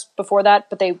to us before that,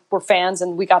 but they were fans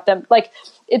and we got them. Like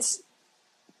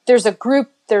there's a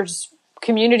group, there's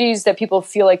communities that people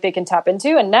feel like they can tap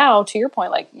into. And now to your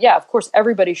point, like, yeah, of course,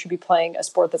 everybody should be playing a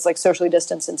sport that's like socially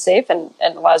distanced and safe and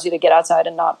allows you to get outside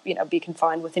and not, be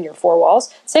confined within your 4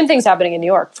 walls. Same thing's happening in New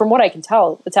York. From what I can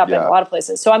tell, it's happening in a lot of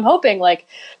places. So I'm hoping like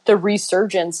the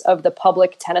resurgence of the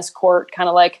public tennis court kind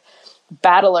of like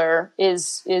battler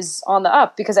is on the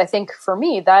up, because I think for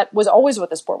me, that was always what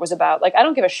the sport was about. Like, I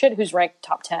don't give a shit who's ranked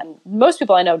top 10. Most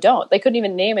people I know don't. They couldn't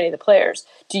even name any of the players.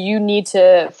 Do you need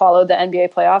to follow the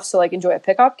NBA playoffs to like enjoy a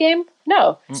pickup game?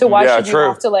 No. So why should you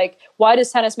have to like, why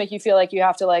does tennis make you feel like you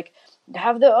have to like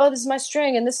have this is my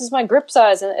string and this is my grip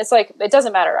size? And it's like, it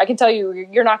doesn't matter. I can tell you,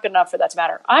 you're not good enough for that to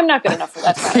matter. I'm not good enough for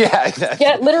that to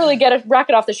matter. Literally get a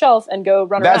racket off the shelf and go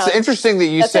run around. That's interesting that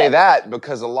you say that,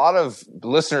 because a lot of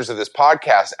listeners of this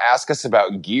podcast ask us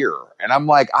about gear. And I'm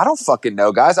like, I don't fucking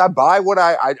know, guys. I buy what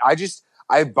I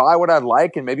I buy what I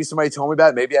like, and maybe somebody told me about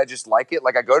it. Maybe I just like it.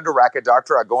 Like I go to Racket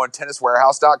Doctor, I go on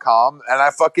tenniswarehouse.com, and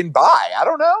I fucking buy. I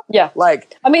don't know. Yeah.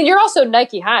 Like, I mean, you're also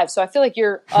Nike Hive, so I feel like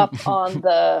you're up on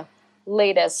the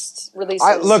latest releases.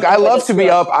 I love to be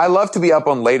up. I love to be up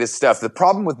on latest stuff. The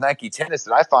problem with Nike Tennis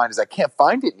that I find is I can't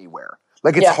find it anywhere.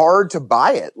 Like it's hard to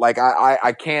buy it. Like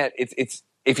I can't. It's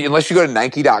unless you go to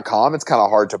Nike.com, it's kind of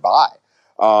hard to buy.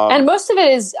 And most of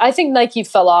it is, I think Nike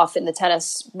fell off in the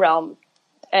tennis realm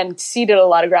and ceded a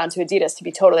lot of ground to Adidas, to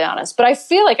be totally honest. But I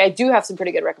feel like I do have some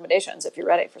pretty good recommendations if you're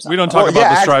ready for something. We don't talk about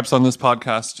the stripes on this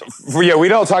podcast. Yeah, we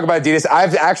don't talk about Adidas.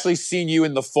 I've actually seen you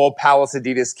in the full Palace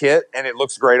Adidas kit, and it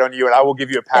looks great on you, and I will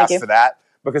give you a pass for that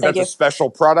because that's a special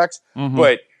product. Mm-hmm.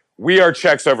 But we are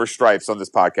checks over stripes on this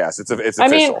podcast. It's official. I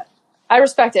mean, I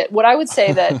respect it. What I would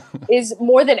say that is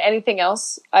more than anything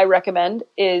else I recommend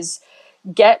is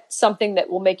get something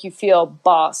that will make you feel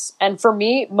boss. And for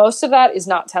me, most of that is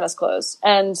not tennis clothes.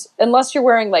 And unless you're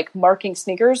wearing like marking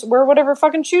sneakers, wear whatever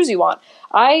fucking shoes you want.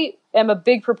 I am a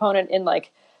big proponent in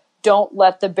like, don't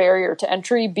let the barrier to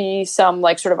entry be some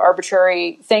like sort of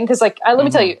arbitrary thing. Cause like, let me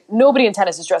tell you, nobody in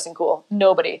tennis is dressing cool.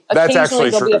 Nobody. That's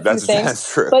actually true.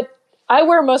 That's true. But I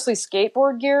wear mostly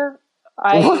skateboard gear.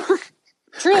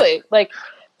 Truly, like,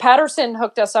 Patterson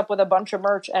hooked us up with a bunch of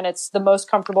merch, and it's the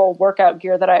most comfortable workout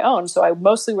gear that I own. So I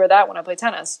mostly wear that when I play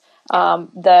tennis.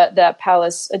 That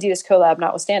Palace Adidas collab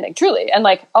notwithstanding, truly. And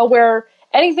like, I'll wear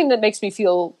anything that makes me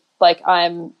feel like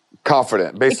I'm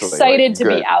confident, basically excited to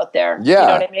be out there. Yeah. You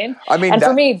know what I mean? I mean, and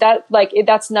for me, that like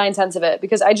that's 9/10 of it,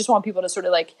 because I just want people to sort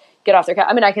of like get off their couch.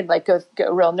 I mean, I could like go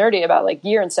real nerdy about like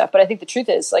gear and stuff, but I think the truth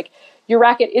is like your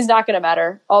racket is not going to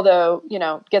matter. Although, you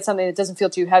know, get something that doesn't feel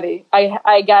too heavy.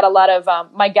 I got a lot of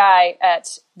my guy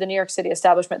at the New York City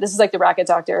establishment. This is like the Racket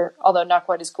Doctor, although not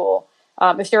quite as cool.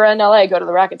 If you're in LA, go to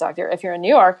the Racket Doctor. If you're in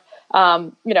New York,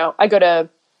 you know, I go to,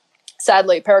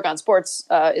 sadly, Paragon Sports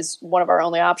is one of our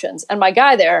only options. And my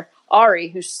guy there, Ari,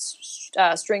 who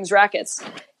strings rackets,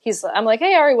 I'm like,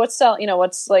 hey, Ari, what's happening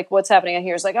out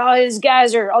here? He's like, all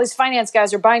these finance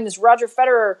guys are buying this Roger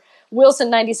Federer Wilson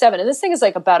 97. And this thing is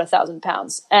like about 1,000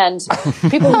 pounds. And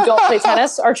people who don't play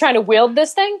tennis are trying to wield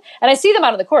this thing. And I see them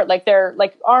out on the court, like their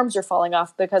like arms are falling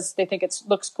off because they think it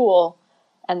looks cool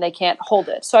and they can't hold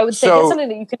it. So I would say get something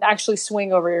that you can actually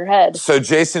swing over your head. So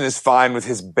Jason is fine with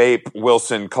his Bape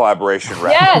Wilson collaboration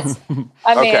racket. Yes.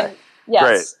 I mean, yes.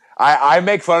 Great. I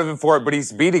make fun of him for it, but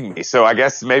he's beating me. So I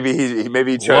guess maybe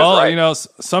he chose right. You know,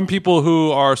 some people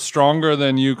who are stronger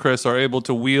than you, Chris, are able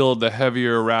to wield the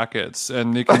heavier rackets,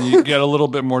 and you get a little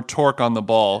bit more torque on the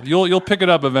ball. You'll pick it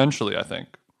up eventually, I think.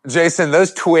 Jason,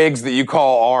 those twigs that you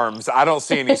call arms, I don't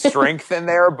see any strength in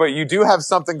there, but you do have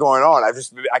something going on.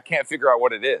 I can't figure out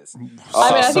what it is.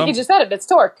 I think you just said it. It's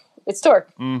torque. It's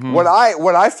torque. Mm-hmm. What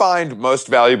I find most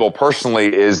valuable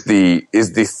personally is the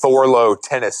Thorlo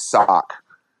tennis sock.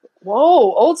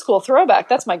 Whoa, old school throwback.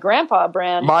 That's my grandpa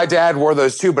brand. My dad wore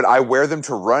those too, but I wear them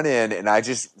to run in, and I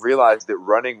just realized that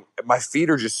running, my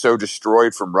feet are just so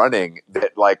destroyed from running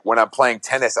that like when I'm playing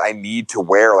tennis, I need to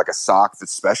wear like a sock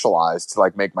that's specialized to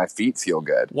like make my feet feel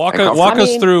good. Walk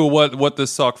us through what this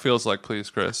sock feels like,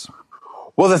 please, Chris.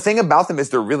 Well, the thing about them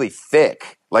is they're really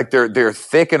thick. Like they're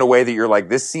thick in a way that you're like,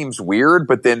 this seems weird,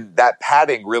 but then that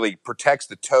padding really protects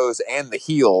the toes and the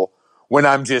heel when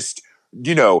I'm just,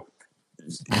 you know,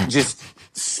 just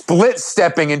split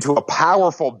stepping into a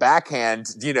powerful backhand,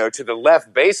 you know, to the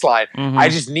left baseline.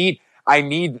 Mm-hmm. I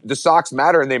need the socks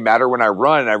matter, and they matter when I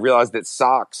run. And I realize that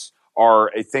socks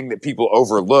are a thing that people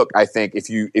overlook. I think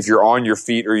if you're on your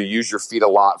feet or you use your feet a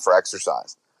lot for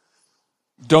exercise,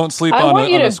 don't sleep on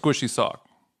a squishy sock.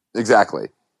 Exactly.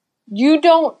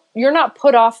 You're not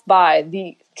put off by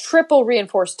the triple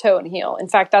reinforced toe and heel. In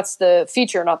fact, that's the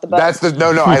feature, not the button.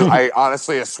 I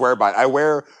honestly swear by it. I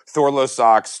wear Thorlo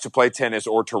socks to play tennis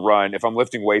or to run. If I'm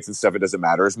lifting weights and stuff, it doesn't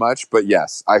matter as much. But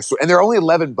yes, and they're only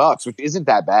 $11, which isn't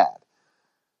that bad.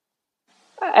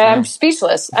 I'm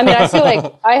speechless. I mean, I feel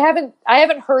like I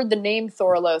haven't heard the name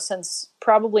Thorlo since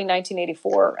probably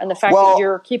 1984, and the fact that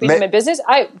you're keeping them in business,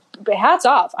 hats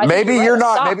off. Maybe you're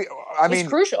not. Maybe it's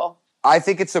crucial. I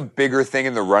think it's a bigger thing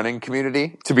in the running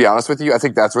community, to be honest with you. I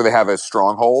think that's where they have a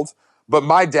stronghold. But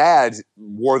my dad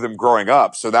wore them growing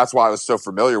up, so that's why I was so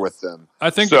familiar with them. I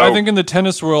think in the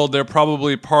tennis world, they're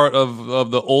probably part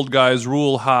of the old guys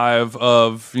rule hive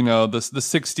of, you know, the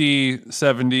 60,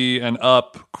 70 and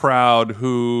up crowd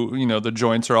who, you know, the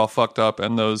joints are all fucked up,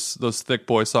 and those thick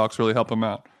boy socks really help them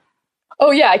out. Oh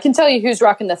yeah, I can tell you who's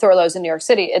rocking the Thorlos in New York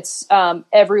City. It's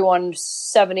everyone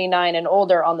 79 and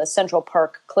older on the Central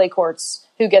Park clay courts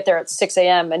who get there at 6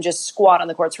 a.m. and just squat on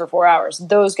the courts for 4 hours.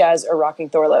 Those guys are rocking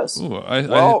Thorlos.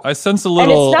 Ooh, I sense a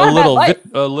little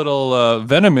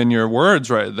venom in your words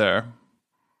right there.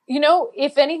 You know,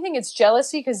 if anything, it's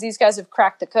jealousy because these guys have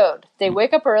cracked the code. They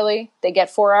wake up early. They get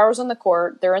 4 hours on the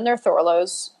court. They're in their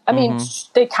Thorlos. I mean,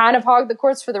 they kind of hog the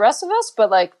courts for the rest of us,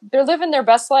 but like they're living their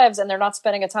best lives and they're not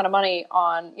spending a ton of money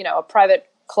on, you know, a private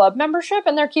club membership,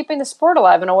 and they're keeping the sport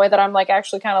alive in a way that I'm like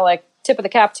actually kind of like tip of the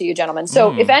cap to you, gentlemen.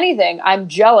 So if anything, I'm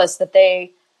jealous that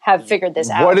they have figured this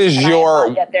out. What is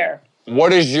your get there?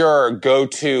 What is your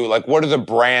go-to, like, what are the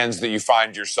brands that you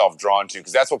find yourself drawn to?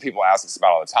 Because that's what people ask us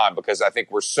about all the time, because I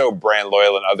think we're so brand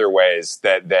loyal in other ways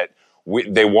that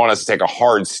they want us to take a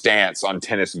hard stance on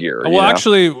tennis gear. Well,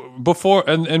 actually, before,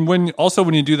 and when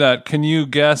you do that, can you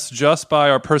guess just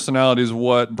by our personalities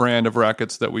what brand of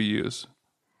rackets that we use?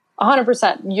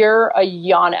 100%. You're a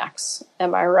Yonex.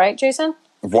 Am I right, Jason?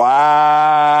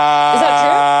 Wow. Is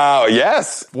that true?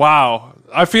 Yes. Wow.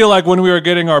 I feel like when we were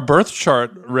getting our birth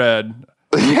chart read,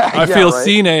 I feel right?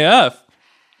 Seen AF.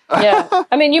 Yeah.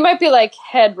 I mean, you might be like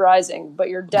head rising, but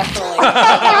you're definitely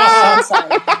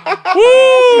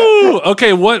Woo!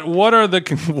 Okay, what are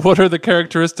the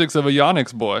characteristics of a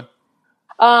Yonex boy?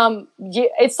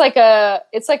 It's like a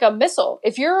missile.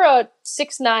 If you're a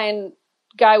 6'9"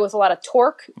 guy with a lot of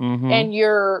torque and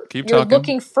you're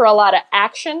looking for a lot of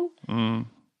action,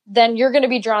 then you're going to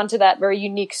be drawn to that very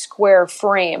unique square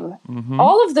frame.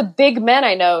 All of the big men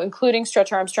I know, including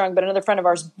Stretch Armstrong, but another friend of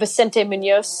ours, Vicente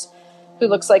Munoz, who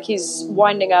looks like he's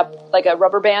winding up like a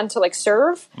rubber band to like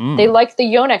serve. They like the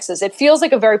Yonexes. It feels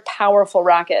like a very powerful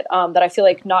racket that I feel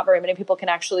like not very many people can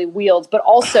actually wield, but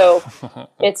also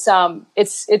it's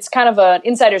kind of an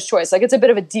insider's choice. Like it's a bit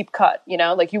of a deep cut, you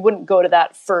know, like you wouldn't go to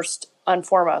that first and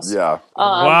foremost. Yeah.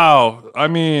 Wow. I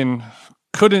mean,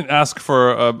 couldn't ask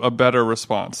for a better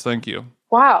response. Thank you.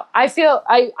 Wow.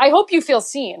 I hope you feel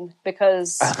seen,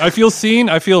 because I feel seen.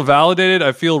 I feel validated.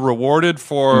 I feel rewarded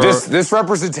for this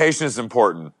representation is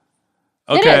important.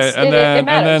 Okay. And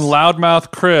then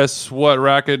loudmouth Chris, what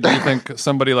racket do you think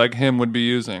somebody like him would be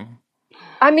using?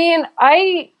 I mean,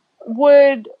 I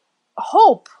would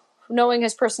hope, knowing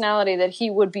his personality, that he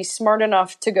would be smart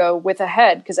enough to go with a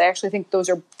head, because I actually think those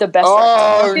are the best.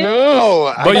 Oh,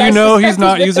 no. But you know he's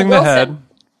not using the head.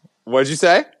 What'd you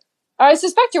say? I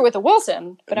suspect you're with a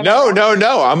Wilson. But No.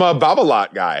 I'm a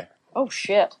Babolat guy. Oh,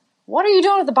 shit. What are you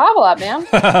doing with the Babolat, man?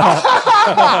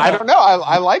 I don't know.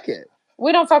 I like it.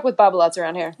 We don't fuck with Babolats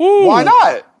around here. Ooh. Why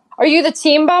not? Are you the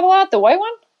team Babolat, the white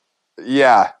one?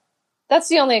 Yeah. That's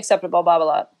the only acceptable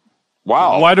Babolat.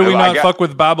 Wow. Why do we not fuck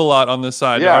with Babolat on this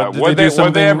side? Yeah. Did they do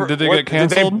something? Did they get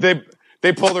canceled?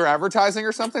 They pull their advertising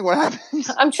or something? What happened?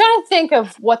 I'm trying to think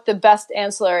of what the best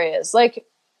ancillary is. Like,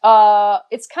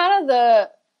 it's kind of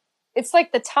it's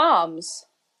like the Toms.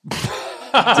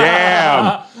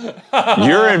 Damn.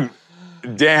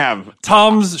 Damn.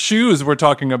 Tom's shoes we're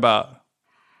talking about.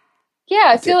 Yeah,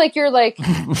 I feel like you're like,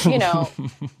 you know.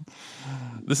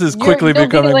 This is quickly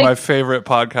becoming my favorite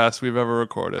podcast we've ever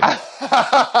recorded.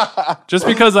 Just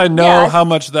because I know how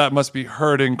much that must be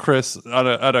hurting Chris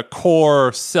at a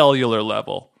core cellular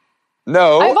level.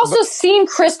 No. I've also seen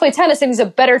Chris play tennis, and he's a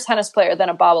better tennis player than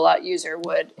a Bobbleot user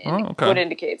would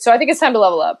indicate. So I think it's time to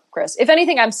level up, Chris. If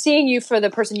anything, I'm seeing you for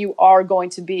the person you are going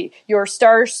to be. Your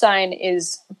star sign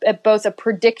is both a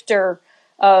predictor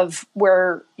of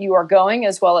where you are going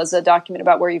as well as a document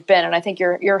about where you've been. And I think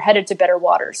you're headed to better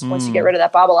waters once you get rid of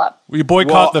that Bobbleot. We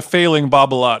boycott the failing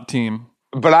Bobbleot team.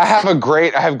 But I have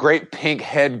great pink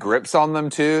head grips on them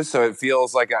too, so it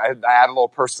feels like I add a little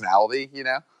personality, you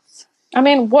know? I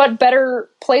mean, what better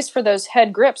place for those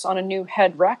head grips on a new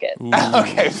head racket?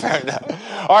 Okay, fair enough.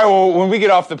 All right, well, when we get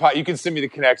off the pot, you can send me the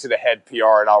connect to the head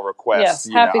PR, and I'll request. Yes,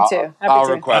 happy to. I'll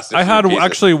request. I had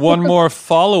actually one more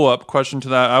follow-up question to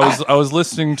that. I was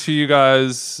listening to you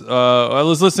guys. I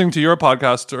was listening to your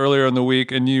podcast earlier in the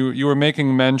week, and you were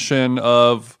making mention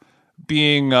of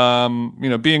being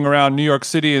being around New York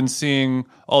City and seeing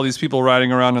all these people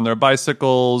riding around on their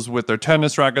bicycles with their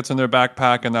tennis rackets in their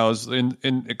backpack, and that was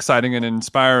exciting and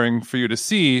inspiring for you to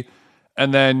see.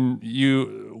 And then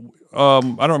you, I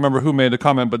don't remember who made the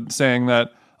comment, but saying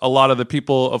that a lot of the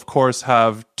people, of course,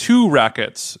 have two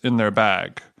rackets in their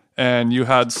bag. And you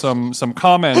had some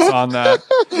comments on that.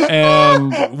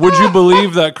 And would you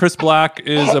believe that Chris Black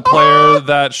is a player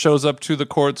that shows up to the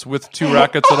courts with two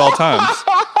rackets at all times?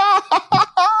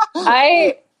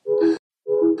 I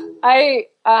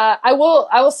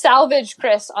will salvage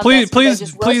Chris on please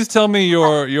this. please tell me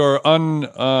your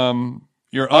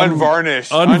your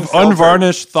unvarnished,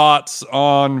 unvarnished thoughts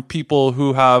on people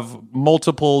who have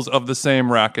multiples of the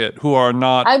same racket who are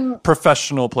not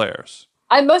professional players.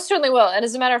 I most certainly will. And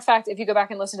as a matter of fact, if you go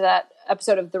back and listen to that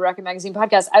episode of the Racket Magazine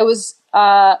podcast, I was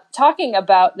talking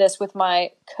about this with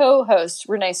my co-host,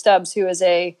 Renee Stubbs, who is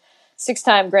a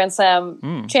 6-time Grand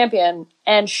Slam champion.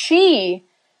 And she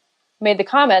made the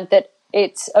comment that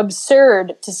it's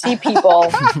absurd to see people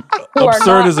who are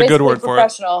not is a good word for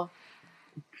professional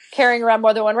carrying around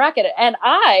more than one racket. And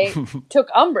I took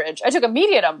umbrage. I took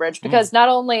immediate umbrage because not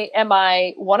only am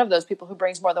I one of those people who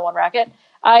brings more than one racket,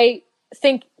 I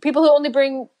think people who only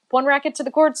bring one racket to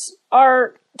the courts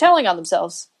are telling on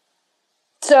themselves.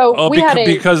 So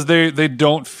because they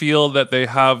don't feel that they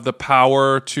have the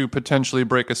power to potentially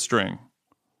break a string.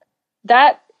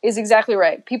 That is exactly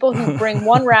right. People who bring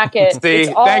one racket, it's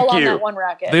all on that one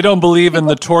racket. They don't believe in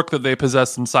the torque that they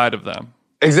possess inside of them.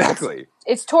 Exactly.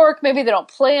 It's torque. Maybe they don't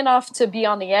play enough to be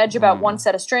on the edge about one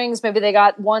set of strings. Maybe they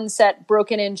got one set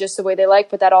broken in just the way they like,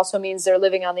 but that also means they're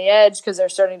living on the edge because they're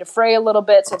starting to fray a little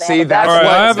bit. So they all right,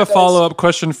 I have a follow-up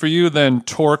question for you then,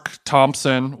 Torque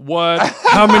Thompson.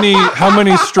 How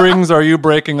many strings are you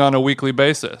breaking on a weekly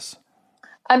basis?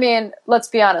 I mean, let's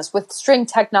be honest. With string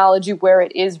technology where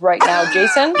it is right now,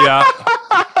 Jason. Yeah.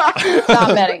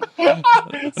 Not many.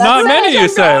 Not many, you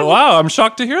say. Wow, I'm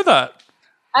shocked to hear that.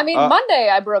 I mean, Monday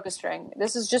I broke a string.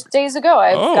 This is just days ago.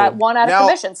 I got one out of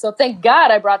commission. So thank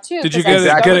God I brought two. Did you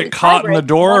get it caught in the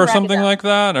door or something like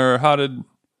that? Or how did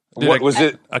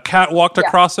a cat walked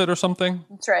across it or something?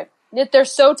 That's right. They're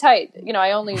so tight. You know,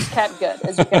 I only use cat gut,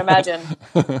 as you can imagine.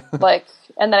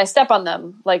 And then I step on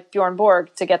them like Bjorn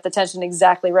Borg to get the tension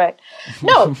exactly right.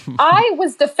 No, I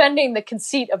was defending the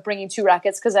conceit of bringing two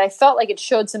rackets because I felt like it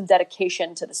showed some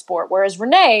dedication to the sport. Whereas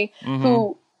Renee,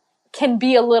 who can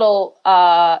be a little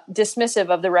dismissive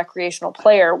of the recreational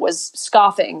player, was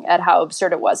scoffing at how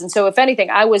absurd it was. And so if anything,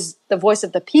 I was the voice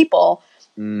of the people,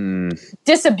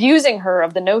 disabusing her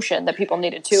of the notion that people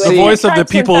needed to. The voice of the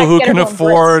people who can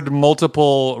afford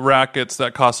multiple rackets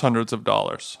that cost hundreds of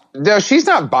dollars. No, she's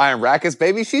not buying rackets,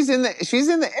 baby. She's in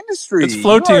the industry. It's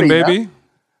Flow Team, baby.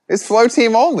 It's Flow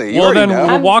Team only. Well,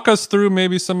 then walk us through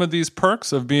maybe some of these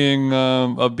perks of being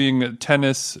a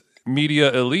tennis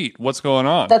media elite. What's going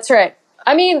on? That's right.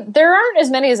 I mean, there aren't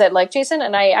as many as I'd like, Jason,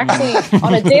 and I actually,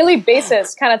 on a daily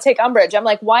basis, kind of take umbrage. I'm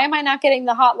like, why am I not getting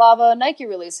the Hot Lava Nike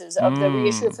releases of the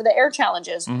reissue for the Air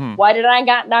Challenges? Why did I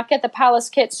not get the Palace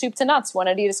Kit soup to nuts when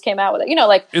Adidas came out with it? You know,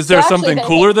 like, is there something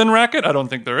cooler than Racket? I don't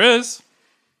think there is.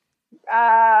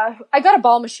 I got a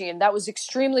ball machine. That was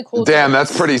extremely cool. Damn,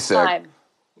 that's pretty sick.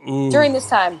 During this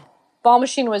time, ball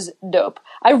machine was dope.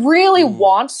 I really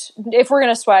want, if we're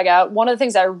going to swag out, one of the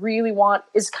things I really want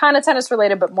is kind of tennis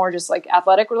related, but more just like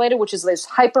athletic related, which is those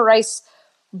Hyper Ice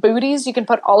booties you can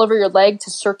put all over your leg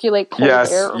to circulate cold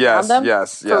air around them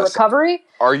for recovery.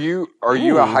 Are you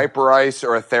a Hyper Ice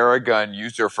or a Theragun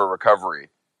user for recovery?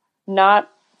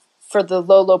 Not for the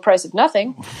low price of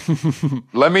nothing.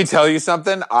 Let me tell you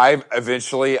something. I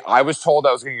was told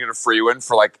I was going to get a free one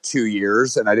for like 2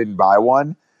 years, and I didn't buy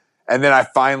one. And then I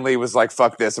finally was like,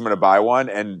 fuck this, I'm going to buy one.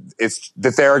 And it's the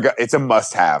Theragun. It's a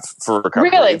must-have for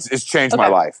recovery. Really? It's changed my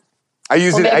life. I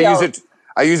use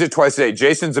it twice a day.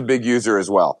 Jason's a big user as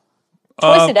well.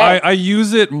 Twice a day? I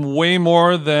use it way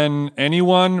more than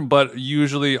anyone, but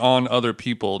usually on other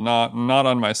people, not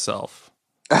on myself.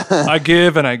 I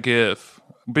give and I give.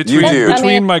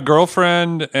 Between my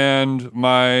girlfriend and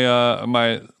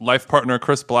my life partner,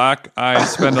 Chris Black, I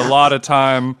spend a lot of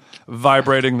time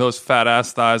vibrating those fat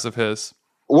ass thighs of his.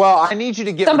 Well, I need you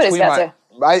to get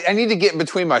I need to get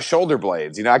between my shoulder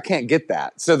blades. You know, I can't get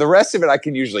that. So the rest of it I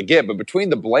can usually get, but between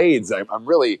the blades, I'm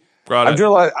doing a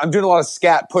lot of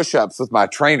scat push-ups with my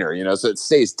trainer. You know, so it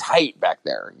stays tight back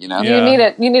there. You know, you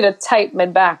need a tight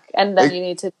mid back, and then you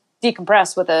need to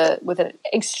decompress with an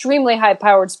extremely high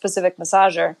powered specific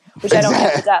massager, which I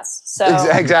don't possess. So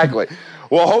exactly.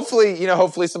 Well,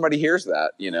 hopefully somebody hears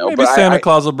that. You know, maybe Santa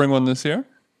Claus will bring one this year.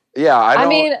 Yeah, I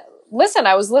mean, listen,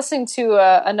 I was listening to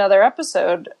another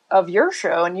episode of your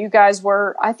show, and you guys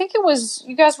were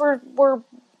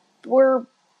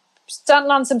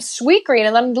stunting on some Sweetgreen,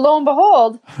 and then lo and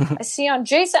behold, I see on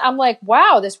Jason, I'm like,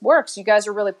 wow, this works. You guys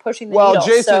are really pushing the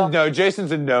needle.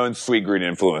 Jason's a known Sweetgreen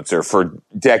influencer for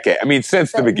decades. I mean,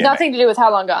 since the beginning. Nothing to do with How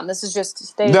Long Gone. This is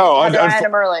just they had to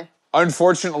him early.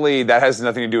 Unfortunately, that has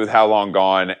nothing to do with How Long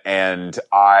Gone, and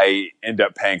I end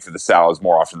up paying for the salads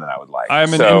more often than I would like.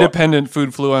 I'm an independent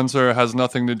food influencer. It has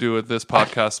nothing to do with this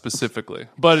podcast specifically,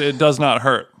 but it does not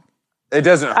hurt. It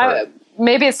doesn't hurt.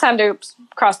 maybe it's time to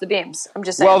cross the beams. I'm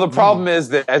just saying. Well, the problem is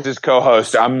that as his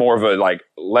co-host, I'm more of a like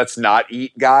let's not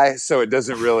eat guy, so it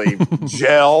doesn't really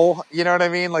gel. You know what I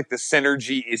mean? Like the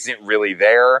synergy isn't really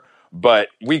there. But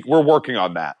we're working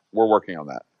on that. We're working on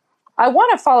that. I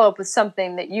want to follow up with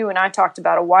something that you and I talked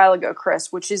about a while ago,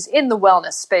 Chris, which is in the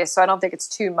wellness space. So I don't think it's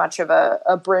too much of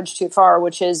a bridge too far,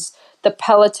 which is the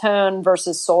Peloton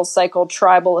versus SoulCycle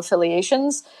tribal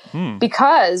affiliations.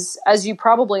 Because, as you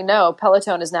probably know,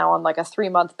 Peloton is now on like a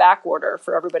 3-month back order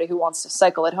for everybody who wants to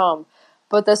cycle at home.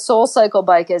 But the SoulCycle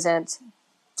bike isn't.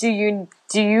 Do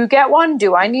you get one?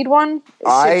 Do I need one?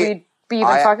 Should we be even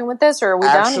fucking with this, or are we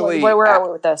done? Where are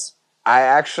we with this? I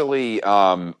actually,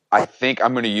 I think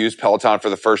I'm going to use Peloton for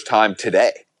the first time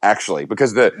today. Actually,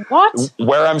 because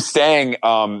where I'm staying,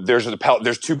 there's 2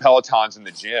 Pelotons in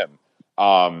the gym,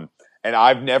 and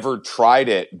I've never tried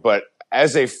it. But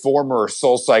as a former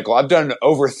SoulCycle, I've done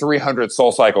over 300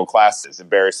 SoulCycle classes,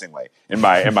 embarrassingly, in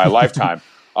my lifetime.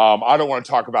 I don't want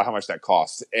to talk about how much that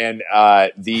costs, and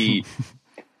the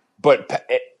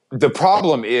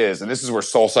problem is, and this is where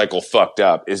SoulCycle fucked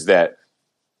up, is that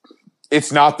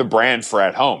it's not the brand for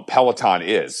at home. Peloton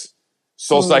is.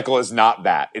 SoulCycle is not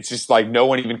that. It's just like no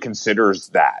one even considers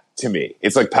that to me.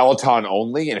 It's like Peloton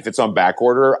only, and if it's on back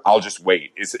order, I'll just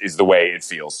wait. Is the way it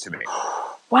feels to me.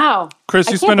 Wow,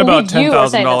 Chris, you spent about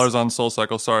 $10,000 on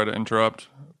SoulCycle. Sorry to interrupt.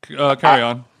 Carry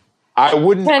on. I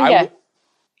wouldn't. 10K.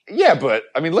 Yeah, but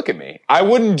I mean, look at me. I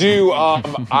wouldn't do.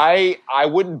 I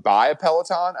wouldn't buy a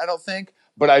Peloton. I don't think,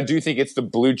 but I do think it's the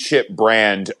blue chip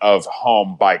brand of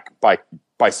home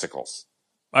bicycles.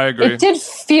 I agree. It did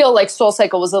feel like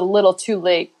SoulCycle was a little too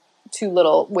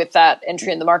little with that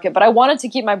entry in the market, but I wanted to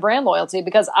keep my brand loyalty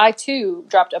because I too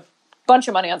dropped a bunch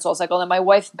of money on SoulCycle, and my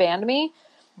wife banned me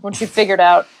when she figured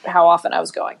out how often I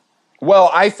was going. Well,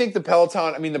 I think the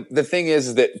Peloton, I mean, the thing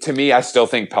is that to me, I still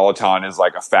think Peloton is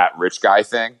like a fat rich guy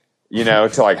thing, you know,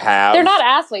 to like have. They're not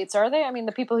athletes, are they? I mean,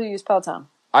 the people who use Peloton.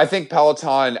 I think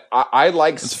Peloton, I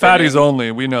like It's fatties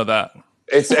only. We know that.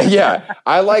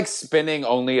 I like spinning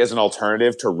only as an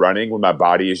alternative to running when my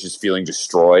body is just feeling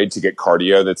destroyed, to get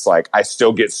cardio that's like I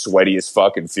still get sweaty as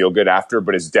fuck and feel good after,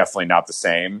 but it's definitely not the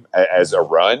same as a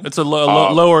run. It's a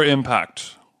lower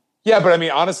impact. Yeah, but I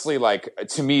mean, honestly, like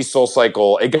to me,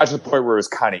 SoulCycle, it got to the point where it was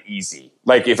kind of easy.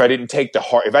 Like if I didn't take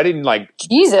if I didn't like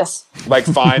Jesus, like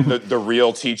find the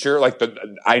real teacher, like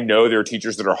I know there are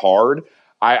teachers that are hard.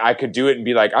 I could do it and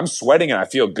be like, I'm sweating and I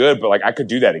feel good, but like I could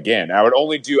do that again. I would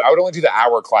only do the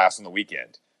hour class on the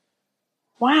weekend.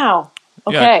 Wow.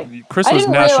 Okay. Yeah, Chris was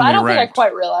nationally ranked. I don't think I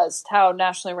quite realized how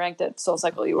nationally ranked at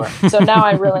SoulCycle you were. So now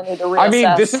I really need to reassess. I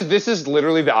mean, this is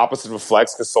literally the opposite of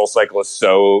Flex because SoulCycle is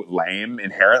so lame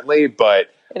inherently, but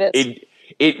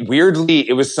it weirdly,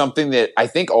 it was something that I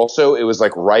think also it was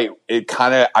like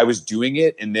I was doing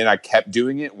it and then I kept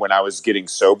doing it when I was getting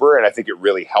sober, and I think it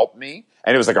really helped me.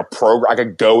 And it was like a program. I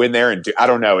could go in there and do. I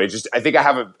don't know. I think I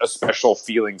have a special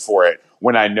feeling for it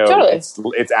when I know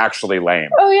it's actually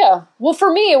lame. Oh yeah. Well,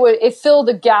 for me, it filled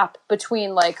a gap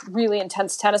between like really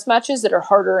intense tennis matches that are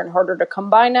harder and harder to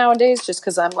come by nowadays, just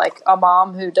because I'm like a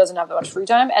mom who doesn't have that much free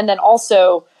time, and then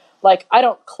also like I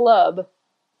don't club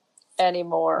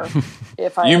anymore.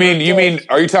 If I you mean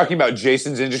are you talking about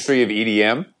Jason's Industry of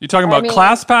EDM? You talking about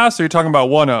ClassPass, or you talking about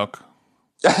One Oak?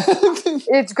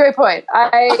 It's a great point.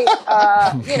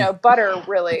 Butter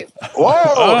really.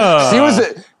 Whoa! She was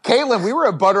Caitlin. We were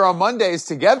at Butter on Mondays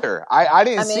together. I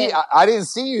didn't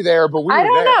see you there, but we were there. I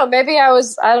don't know. Maybe I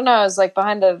was. I don't know. I was like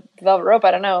behind the velvet rope.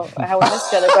 I don't know how we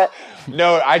missed each other, but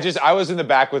no. I was in the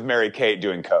back with Mary Kate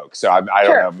doing coke, so I don't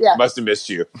know. Yeah. Must have missed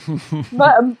you.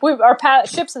 But our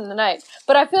ships in the night.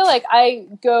 But I feel like I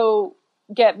go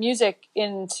get music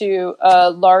into a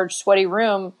large sweaty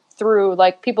room through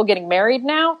like people getting married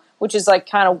now, which is like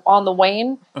kind of on the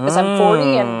wane because I'm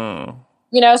 40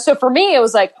 and so for me it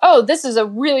was like, oh, this is a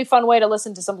really fun way to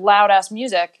listen to some loud ass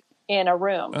music in a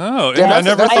room. Oh, yeah, I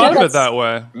never thought of it that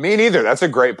way. Me neither. That's a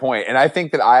great point. And I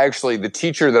think that the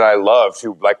teacher that I loved,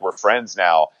 who like we're friends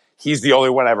now, he's the only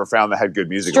one I ever found that had good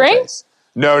musical taste.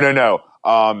 No.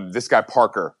 This guy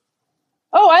Parker.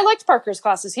 Oh, I liked Parker's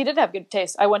classes. He did have good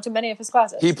taste. I went to many of his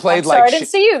classes. He played I didn't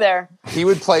see you there. He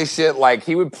would play shit like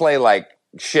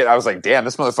shit. I was like, damn,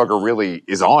 this motherfucker really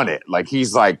is on it. Like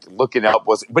he's like looking up.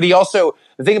 But he also,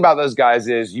 the thing about those guys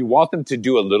is you want them to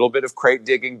do a little bit of crate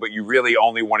digging, but you really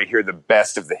only want to hear the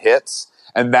best of the hits.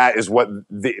 And that is what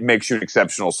makes you an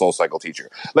exceptional SoulCycle teacher.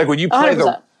 Like when you play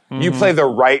 100%. You play the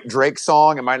right Drake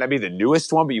song. It might not be the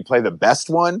newest one, but you play the best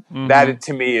one. Mm-hmm. That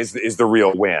to me is the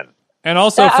real win. And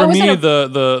also for me,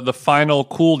 the final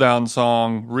cool down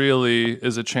song really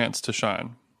is a chance to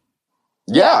shine.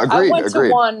 Yeah, agreed. I went to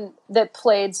one that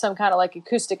played some kind of like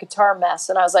acoustic guitar mess,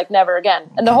 and I was like, never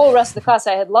again. And the whole rest of the class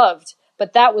I had loved,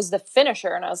 but that was the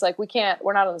finisher, and I was like,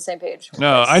 we're not on the same page.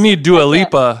 No, I need Dua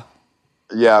Lipa.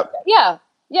 Yeah.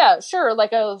 Yeah, sure,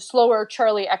 like a slower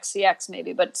Charlie XCX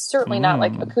maybe, but certainly not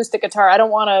like acoustic guitar. I don't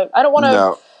want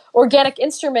a organic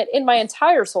instrument in my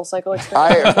entire Soul Cycle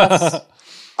experience.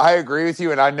 I agree with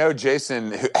you, and I know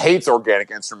Jason hates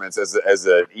organic instruments as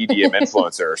an EDM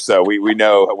influencer, so we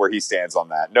know where he stands on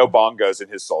that. No bongos in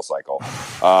his Soul Cycle.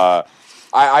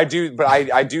 I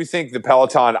do think the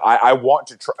Peloton. I want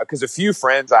to try because a few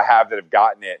friends I have that have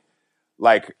gotten it.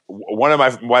 Like one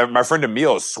of my friend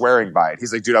Emil is swearing by it.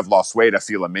 He's like, dude, I've lost weight. I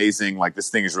feel amazing. Like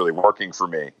this thing is really working for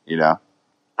me. You know.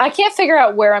 I can't figure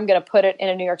out where I'm going to put it in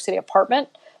a New York City apartment,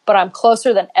 but I'm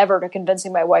closer than ever to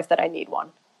convincing my wife that I need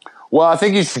one. Well, I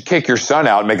think you should kick your son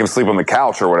out and make him sleep on the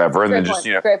couch or whatever, and then just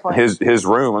his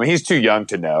room. I mean, he's too young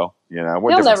to know. You know,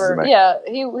 what he'll never. Yeah,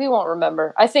 he won't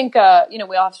remember. I think we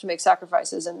all have to make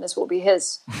sacrifices, and this will be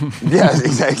his. Yeah,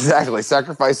 exactly.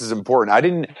 Sacrifice is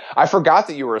important. I forgot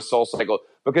that you were a Soul Cycle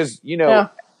because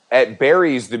at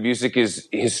Barry's the music is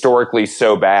historically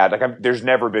so bad. Like there's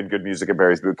never been good music at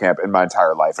Barry's Boot Camp in my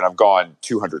entire life, and I've gone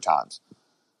 200 times.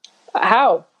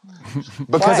 How?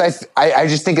 Because I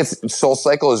just think Soul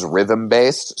Cycle is rhythm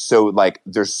based, so like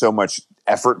there's so much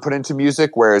effort put into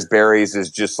music, whereas Barry's is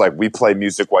just like we play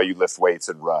music while you lift weights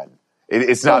and run.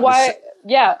 It's not.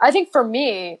 Yeah, I think for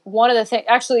me, one of the things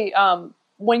actually,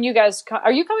 when you guys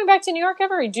are you coming back to New York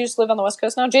ever? Or do you just live on the West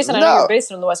Coast now, Jason? I know you're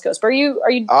based on the West Coast, but are you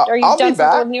done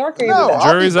for New York? Or no,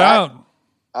 jury's out.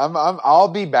 I'll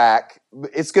be back.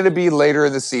 It's going to be later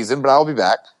in the season, but I'll be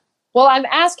back. Well, I'm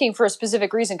asking for a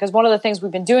specific reason because one of the things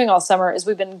we've been doing all summer is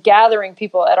we've been gathering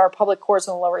people at our public courts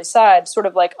on the Lower East Side, sort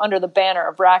of like under the banner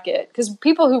of Racket. Because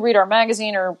people who read our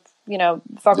magazine or,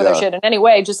 fuck with our shit in any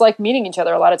way, just like meeting each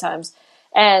other a lot of times.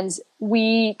 And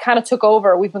we kind of took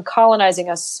over. We've been colonizing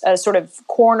a sort of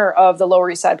corner of the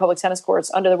Lower East Side public tennis courts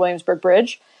under the Williamsburg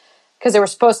Bridge because they were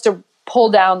supposed to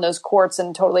pull down those courts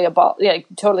and totally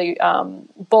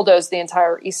bulldoze the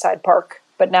entire East Side Park.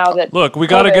 But now that look, we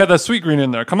got to get the Sweetgreen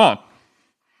in there. Come on,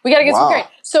 we got to get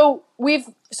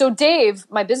Sweetgreen. So Dave,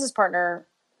 my business partner,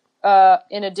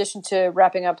 in addition to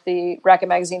wrapping up the Racket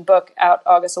Magazine book out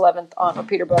August 11th on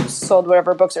Peter Books, sold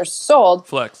whatever books are sold.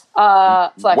 Flex.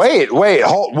 Wait,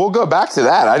 hold, we'll go back to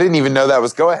that. I didn't even know that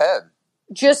was. Go ahead.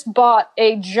 Just bought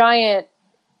a giant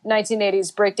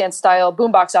 1980s breakdance style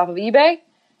boombox off of eBay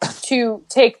to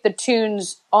take the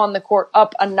tunes on the court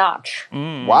up a notch.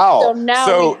 Wow. So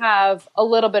now we have a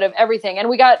little bit of everything. And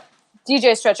we got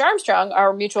DJ Stretch Armstrong,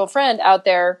 our mutual friend out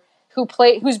there,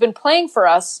 who's been playing for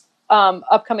us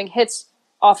upcoming hits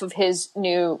off of his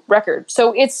new record.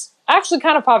 So it's actually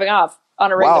kind of popping off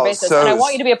on a regular basis. And I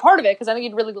want you to be a part of it because I think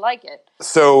you'd really like it.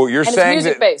 So you're saying it's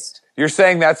music-based. You're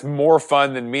saying that's more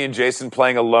fun than me and Jason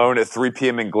playing alone at 3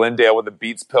 p.m. in Glendale with a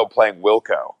Beats Pill playing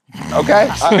Wilco. Okay?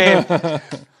 I mean,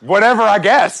 whatever, I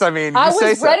guess. I mean, I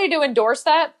was ready to endorse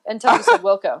that until you said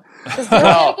Wilco. Because they're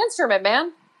a unique instrument,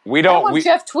 man. I don't want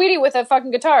Jeff Tweedy with a fucking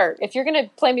guitar. If you're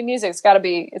gonna play me music, it's gotta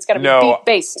be beat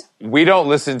based. We don't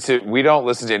listen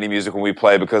to any music when we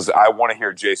play because I want to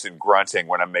hear Jason grunting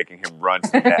when I'm making him run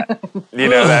to the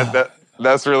net.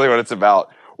 That's really what it's about.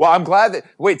 Well, I'm glad that.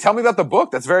 Wait, tell me about the book.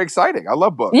 That's very exciting. I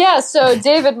love books. Yeah. So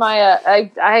David,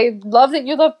 I love that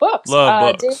you love books.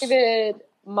 Love books. David,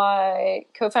 my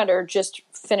co-founder, just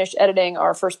finished editing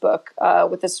our first book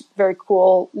with this very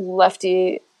cool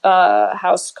lefty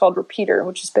house called Repeater,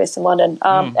 which is based in London,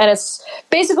 and it's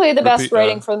basically the best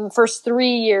writing from the first 3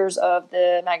 years of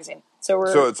the magazine. So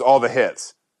it's all the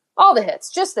hits,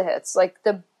 just the hits, like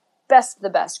the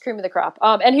best, cream of the crop.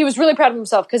 And he was really proud of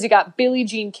himself because he got Billie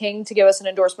Jean King to give us an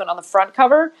endorsement on the front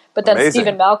cover, but then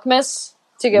Stephen Malcolmus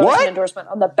to give us an endorsement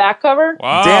on the back cover.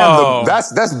 Wow.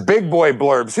 Damn, that's big boy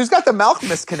blurbs. Who's got the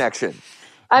Malcolmus connection?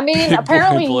 I mean,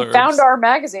 apparently he found our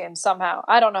magazine somehow.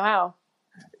 I don't know how.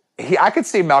 I could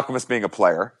see Malcolmus being a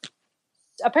player.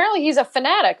 Apparently he's a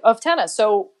fanatic of tennis.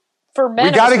 So for men,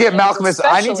 we got to get Malcolmus.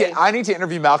 I need to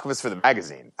interview Malcolmus for the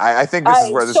magazine. I think this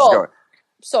is where this is going.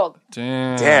 Sold.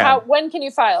 Damn. When can you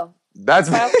file? That's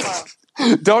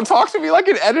Don't talk to me like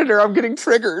an editor. I'm getting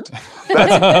triggered.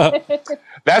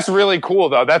 That's really cool,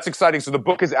 though. That's exciting. So the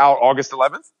book is out August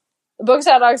 11th? The book's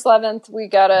out August 11th. We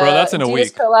got a that's in a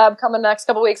week. collab coming next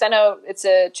couple weeks. I know it's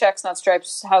a Checks Not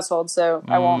Stripes household, so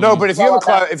I won't. No, but if you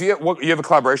have a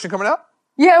collaboration coming out?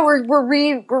 Yeah, we're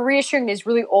reissuing these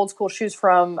really old school shoes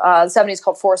from the 70s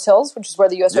called Forest Hills, which is where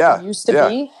the US Open used to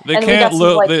be.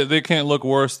 They can't look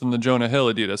worse than the Jonah Hill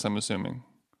Adidas, I'm assuming.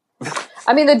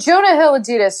 I mean, the Jonah Hill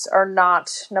Adidas are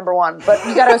not number one, but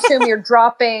you got to assume you're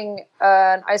dropping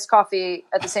an iced coffee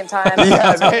at the same time.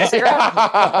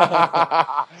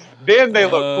 Then they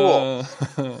look cool.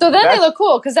 So then they look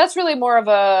cool because that's really more of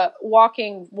a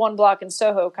walking one block in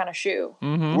Soho kind of shoe.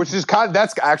 Mm-hmm. Which is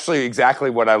that's actually exactly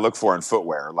what I look for in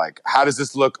footwear. Like, how does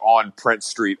this look on Prince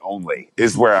Street only?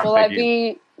 Is where I'm Will I thinking.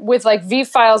 be with like V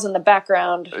files in the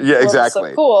background? Yeah, Will exactly. this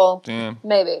look cool. Damn.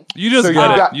 Maybe. You just So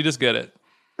get it. got- You just get it.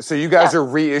 So you guys are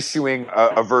reissuing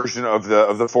a version of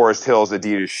the Forest Hills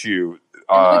Adidas shoe.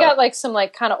 And we got like some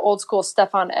like kind of old school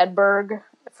Stefan Edberg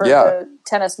for the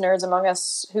tennis nerds among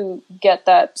us who get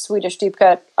that Swedish deep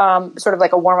cut, sort of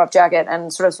like a warm up jacket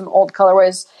and sort of some old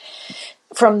colorways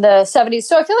from the 70s.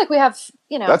 So I feel like we have,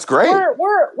 That's great.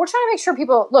 We're trying to make sure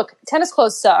people look. Tennis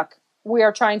clothes suck. We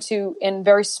are trying to, in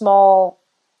very small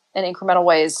and incremental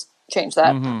ways, change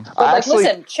that. Mm-hmm. But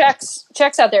listen,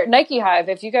 checks out there. Nike Hive,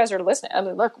 if you guys are listening, I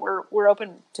mean, look, we're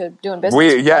open to doing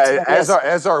business.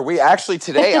 As are we. Actually,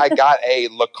 today I got a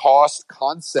Lacoste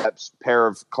Concepts pair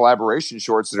of collaboration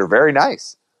shorts that are very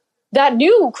nice. That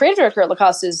new creative director at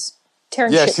Lacoste is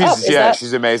tearing shit up.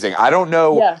 She's amazing. I don't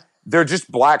know. Yeah. They're just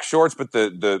black shorts, but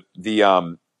the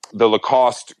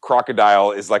Lacoste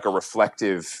crocodile is like a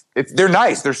reflective. They're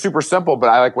nice. They're super simple, but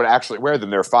I like would actually wear them.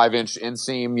 They're 5-inch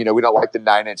inseam. We don't like the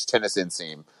 9-inch tennis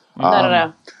inseam.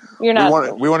 No. You're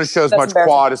not. We want to show as much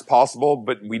quad as possible,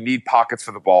 but we need pockets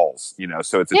for the balls.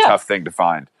 So it's a tough thing to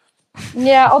find.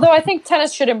 Yeah, although I think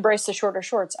tennis should embrace the shorter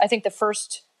shorts. I think the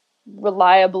first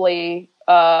reliably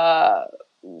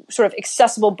sort of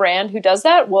accessible brand who does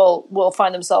that will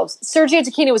find themselves. Sergio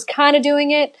Tacchini was kind of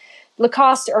doing it.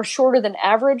 Lacoste are shorter than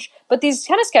average, but these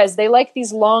tennis guys, they like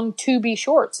these long 2B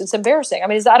shorts. It's embarrassing. I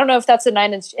mean, I don't know if that's a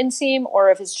 9-inch inseam or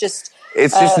if it's just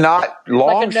not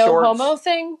long like a no shorts. homo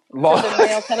thing for the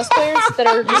male tennis players that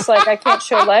are just like, I can't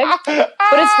show leg, but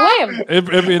it's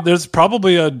lame. There's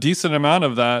probably a decent amount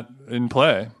of that in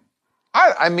play.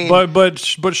 I mean, but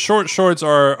short shorts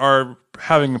are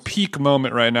having a peak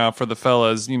moment right now for the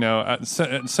fellas.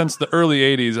 Since the early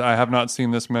 '80s, I have not seen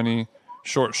this many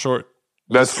short.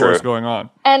 That's true. Going on.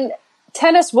 And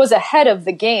tennis was ahead of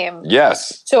the game.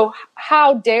 Yes. So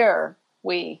how dare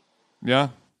we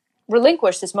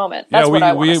relinquish this moment? That's what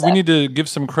I want to say. We need to give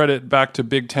some credit back to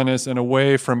Big Tennis and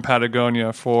away from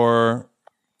Patagonia for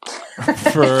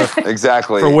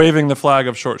exactly for waving the flag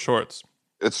of short shorts.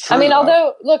 It's true. I mean,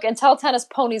 although, look, until tennis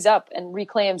ponies up and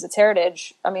reclaims its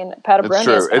heritage, I mean,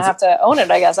 Patagonia is going to have to own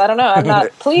it, I guess. I don't know. I'm not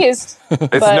pleased.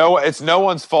 It's no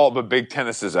one's fault but Big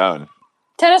Tennis's own.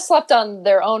 Tennis slept on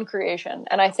their own creation,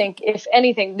 and I think, if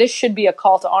anything, this should be a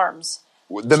call to arms.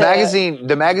 The magazine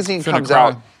comes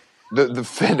out. The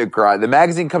Finna Cry. The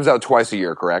magazine comes out twice a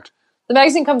year, correct? The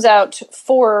magazine comes out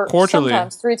quarterly,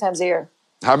 sometimes 3 times a year.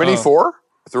 How many? 4?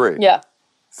 3? Yeah.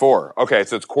 4. Okay,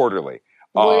 so it's quarterly.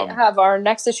 We have our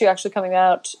next issue actually coming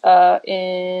out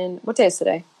in, what day is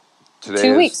today?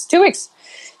 2 weeks. 2 weeks.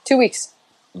 2 weeks.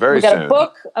 Very soon. We got a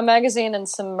book, a magazine, and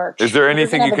some merch. Is there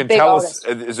anything you can tell us?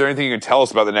 Is there anything you can tell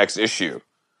us about the next issue?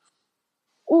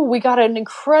 Ooh, we got an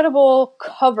incredible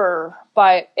cover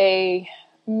by a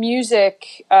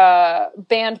music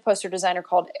band poster designer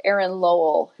called Aaron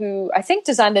Lowell, who I think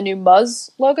designed the new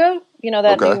Muzz logo.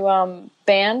 New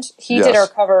band. He did our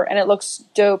cover, and it looks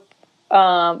dope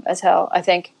as hell, I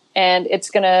think. And it's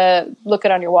gonna look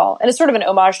it on your wall, and it's sort of an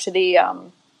homage to the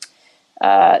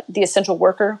essential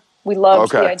worker. We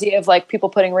loved the idea of like people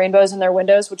putting rainbows in their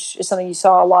windows, which is something you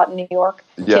saw a lot in New York.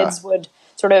 Yeah. Kids would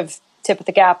sort of tip at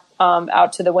the gap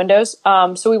out to the windows.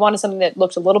 So we wanted something that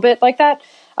looked a little bit like that.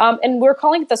 And we're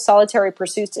calling it the Solitary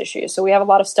Pursuits issue. So we have a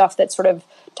lot of stuff that sort of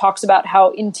talks about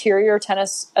how interior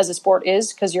tennis as a sport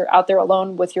is, because you're out there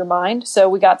alone with your mind. So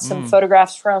we got some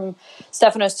photographs from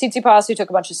Stefanos Tsitsipas, who took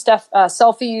a bunch of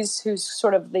selfies, who's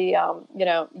sort of the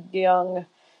young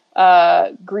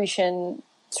Grecian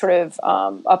sort of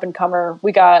up-and-comer.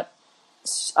 We got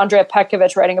Andrea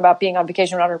Petkovic writing about being on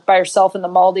vacation by herself in the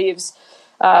Maldives.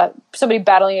 Somebody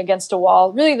battling against a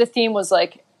wall. Really, the theme was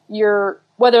like,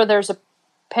 whether there's a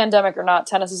pandemic or not,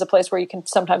 tennis is a place where you can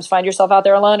sometimes find yourself out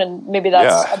there alone, and maybe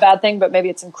that's a bad thing, but maybe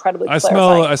it's incredibly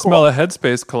clarifying. I smell a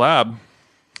Headspace collab.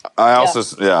 I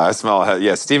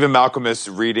smell Stephen Malcolmus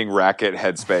reading Racket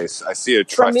Headspace. I see a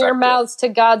trifecta. From your mouths to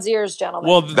God's ears,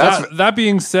 gentlemen. Well, that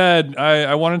being said,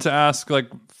 I wanted to ask, like,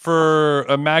 for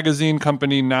a magazine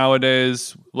company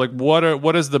nowadays, like,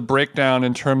 what is the breakdown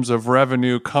in terms of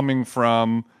revenue coming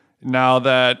from now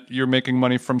that you're making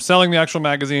money from selling the actual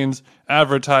magazines,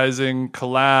 advertising,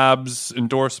 collabs,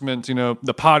 endorsements,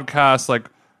 the podcast? Like,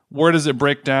 where does it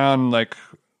break down, like,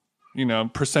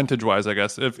 percentage wise, I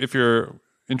guess, if you're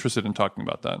interested in talking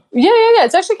about that. Yeah.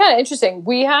 It's actually kind of interesting.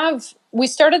 We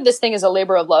started this thing as a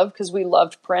labor of love because we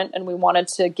loved print and we wanted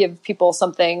to give people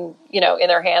something, in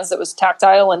their hands that was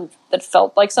tactile and that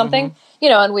felt like something,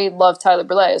 and we love Tyler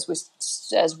Burley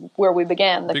as where we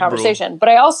began the conversation. But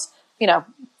I also,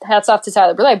 hats off to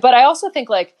Tyler Burley. But I also think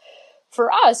like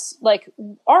for us, like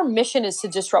our mission is to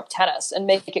disrupt tennis and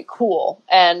make it cool.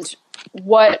 And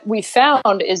what we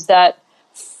found is that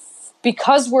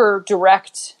because we're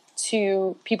direct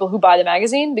to people who buy the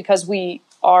magazine, because we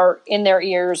are in their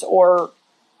ears or,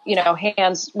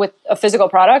 hands with a physical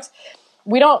product,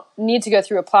 we don't need to go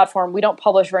through a platform. We don't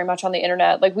publish very much on the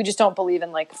internet. Like we just don't believe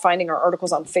in like finding our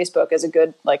articles on Facebook as a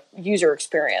good like user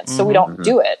experience. So we don't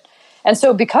do it. And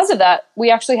so because of that, we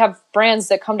actually have brands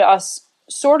that come to us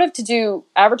sort of to do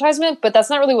advertisement, but that's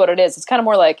not really what it is. It's kind of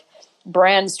more like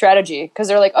brand strategy because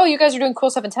they're like, oh, you guys are doing cool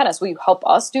stuff in tennis. Will you help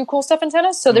us do cool stuff in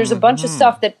tennis? So there's a bunch of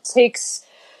stuff that takes,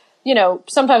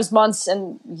 sometimes months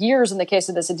and years in the case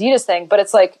of this Adidas thing, but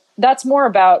it's like, that's more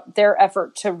about their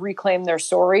effort to reclaim their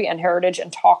story and heritage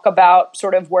and talk about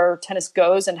sort of where tennis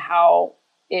goes and how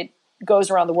it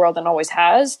goes around the world and always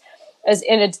has,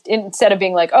 instead of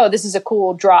being like, oh, this is a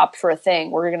cool drop for a thing,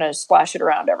 we're going to splash it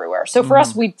around everywhere. So for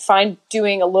us, we find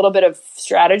doing a little bit of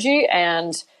strategy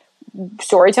and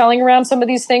storytelling around some of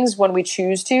these things when we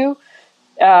choose to,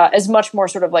 is much more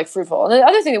sort of like fruitful. And the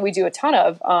other thing that we do a ton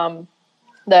of,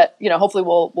 that, hopefully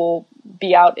we'll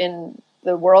be out in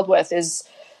the world with is,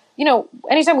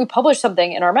 anytime we publish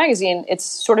something in our magazine, it's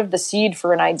sort of the seed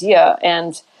for an idea.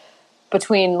 And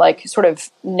between like sort of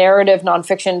narrative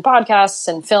nonfiction podcasts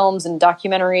and films and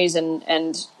documentaries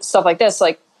and stuff like this,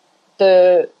 like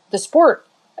the sport,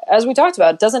 as we talked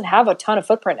about, doesn't have a ton of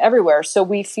footprint everywhere. So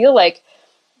we feel like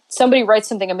somebody writes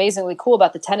something amazingly cool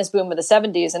about the tennis boom of the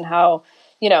 70s and how,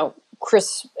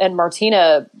 Chris and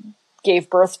Martina gave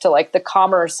birth to like the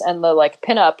commerce and the like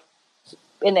pinup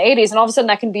in the 80s, and all of a sudden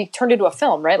that can be turned into a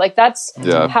film, right? Like that's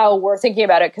how we're thinking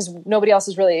about it, because nobody else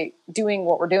is really doing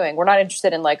what we're doing. We're not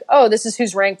interested in like, oh, this is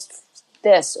who's ranked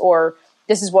this, or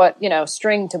this is what,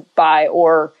 string to buy,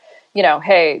 or,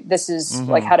 hey, this is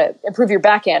like how to improve your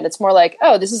backhand. It's more like,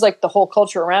 oh, this is like the whole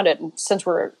culture around it. And since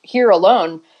we're here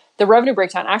alone, the revenue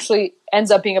breakdown actually ends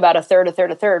up being about a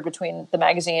third between the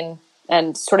magazine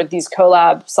and sort of these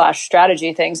collab /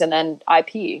 strategy things, and then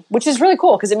IP, which is really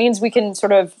cool because it means we can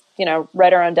sort of,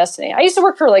 write our own destiny. I used to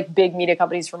work for like big media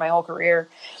companies for my whole career.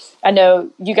 I know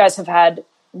you guys have had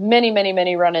many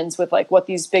run-ins with like what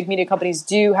these big media companies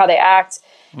do, how they act.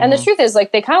 And the truth is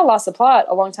like they kind of lost the plot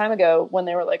a long time ago when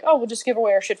they were like, oh, we'll just give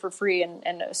away our shit for free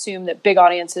and assume that big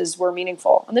audiences were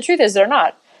meaningful. And the truth is they're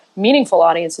not. Meaningful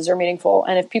audiences are meaningful.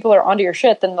 And if people are onto your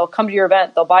shit, then they'll come to your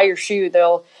event, they'll buy your shoe,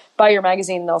 they'll buy your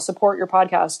magazine, they'll support your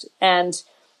podcast. And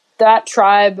that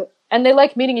tribe, and they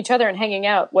like meeting each other and hanging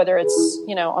out, whether it's,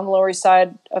 on the Lower East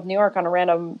Side of New York on a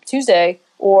random Tuesday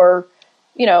or,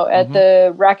 at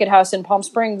the Racket House in Palm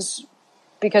Springs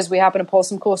because we happen to pull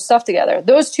some cool stuff together.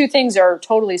 Those two things are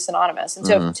totally synonymous. And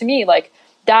so to me, like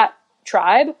that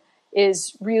tribe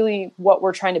is really what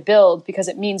we're trying to build, because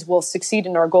it means we'll succeed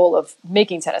in our goal of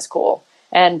making tennis cool.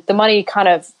 And the money kind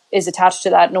of is attached to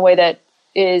that in a way that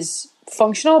is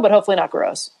functional, but hopefully not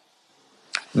gross.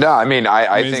 No, I mean,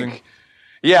 I think,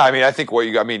 I think what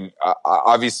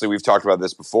obviously we've talked about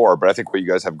this before, but I think what you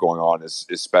guys have going on is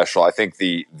special. I think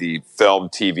the film,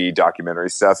 TV, documentary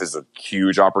stuff is a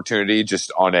huge opportunity just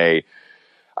on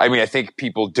I think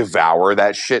people devour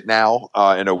that shit now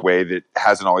in a way that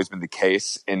hasn't always been the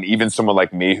case. And even someone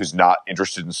like me who's not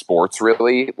interested in sports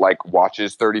really like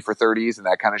watches 30 for 30s and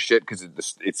that kind of shit because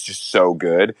it's just so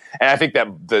good. And I think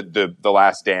that the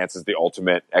Last Dance is the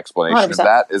ultimate explanation 100%. Of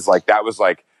that. Is like that was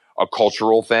like a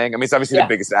cultural thing. I mean, it's obviously the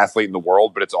biggest athlete in the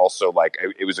world, but it's also like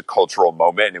it was a cultural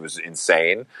moment and it was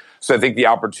insane. So I think the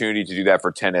opportunity to do that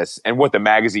for tennis, and what the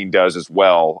magazine does as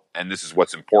well, and this is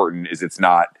what's important, is it's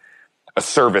not a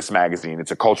service magazine,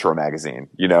 it's a cultural magazine,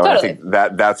 Totally. And I think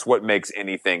that's what makes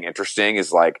anything interesting,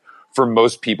 is like for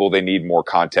most people they need more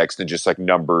context than just like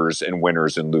numbers and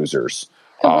winners and losers.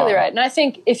 Completely right. And I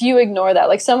think if you ignore that,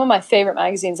 like some of my favorite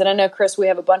magazines, and I know, Chris, we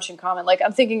have a bunch in common. Like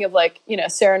I'm thinking of like,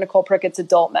 Sarah Nicole Prickett's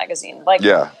adult magazine. Like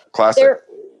classic.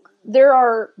 There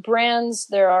are brands,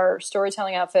 there are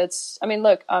storytelling outfits. I mean,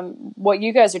 look, what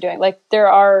you guys are doing, like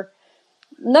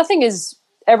nothing is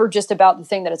ever just about the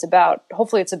thing that it's about.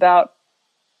 Hopefully it's about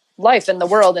life and the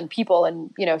world and people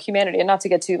and, humanity, and not to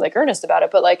get too like earnest about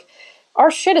it, but like our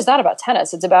shit is not about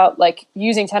tennis. It's about like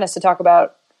using tennis to talk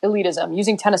about elitism,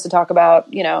 using tennis to talk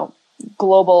about,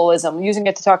 globalism, using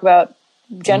it to talk about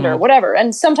gender, whatever.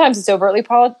 And sometimes it's overtly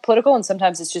political, and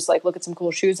sometimes it's just like, look at some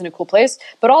cool shoes in a cool place.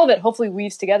 But all of it hopefully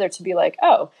weaves together to be like,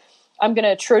 oh, I'm going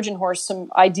to Trojan horse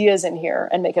some ideas in here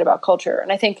and make it about culture.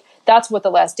 And I think that's what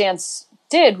The Last Dance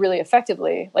did really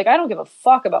effectively. Like, I don't give a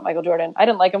fuck about Michael Jordan. I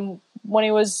didn't like him when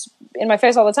he was in my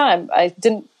face all the time. I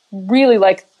didn't really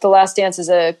like The Last Dance as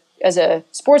a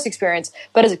sports experience,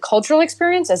 but as a cultural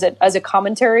experience, as a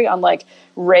commentary on like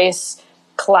race,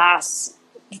 class,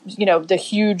 you know, the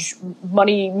huge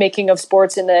money making of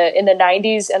sports in the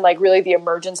 90s, and like really the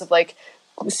emergence of like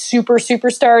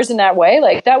superstars in that way.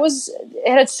 Like,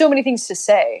 it had so many things to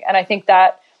say. And I think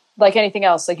that, like anything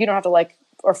else, like, you don't have to like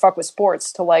or fuck with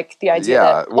sports to like the idea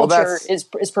that culture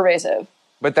is pervasive.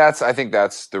 But I think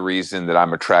that's the reason that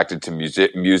I'm attracted to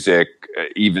music,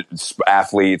 even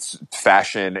athletes,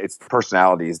 fashion. It's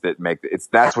personalities that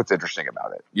that's what's interesting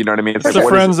about it. You know what I mean? It's the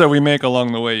friends that we make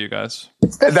along the way, you guys.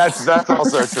 That's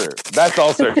also true. That's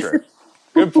also true.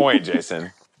 Good point,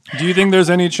 Jason. Do you think there's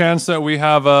any chance that we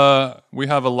have a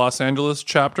Los Angeles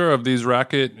chapter of these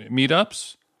racket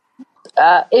meetups?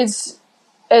 It's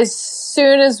as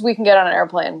soon as we can get on an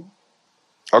airplane.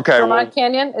 Okay, Vermont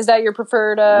Canyon, is that your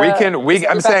preferred?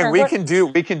 I'm saying we can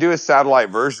do a satellite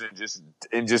version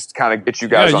and just kind of get you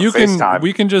guys on FaceTime.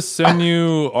 We can just send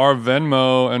you our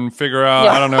Venmo and figure out.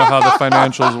 I don't know how the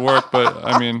financials work, but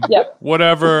I mean,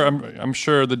 whatever. I'm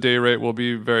sure the day rate will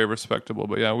be very respectable.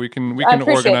 But yeah, we can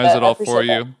organize it all for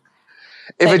you.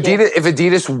 If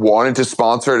Adidas wanted to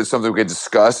sponsor it, it's something we could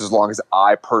discuss. As long as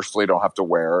I personally don't have to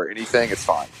wear anything, it's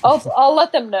fine. I'll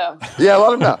let them know. Yeah,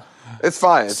 let them know. It's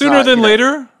fine. It's Sooner than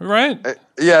later, right?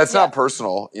 It's not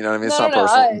personal. You know what I mean? It's not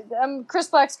personal. Chris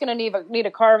Black's going to need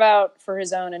a carve out for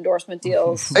his own endorsement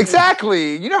deals.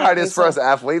 Exactly. You know how it is for us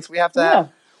athletes. We have to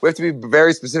be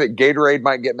very specific. Gatorade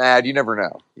might get mad. You never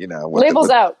know. You know, labels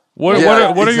out. What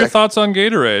are your thoughts on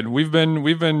Gatorade? We've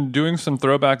been doing some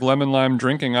throwback lemon lime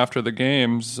drinking after the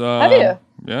games. Have you?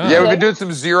 Yeah, we've been doing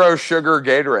some zero sugar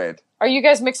Gatorade. Are you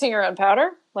guys mixing your own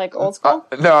powder? Like old school?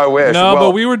 No, I wish. No,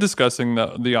 but we were discussing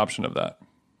the option of that.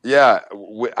 Yeah,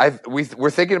 we're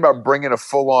thinking about bringing a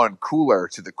full-on cooler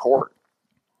to the court.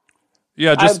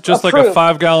 Yeah, just like a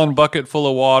 5-gallon bucket full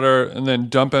of water, and then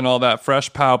dump in all that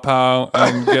fresh pow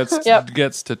and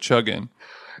gets to chugging.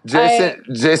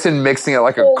 Jason mixing it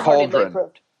like a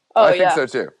cauldron. I think so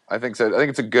too. I think so. I think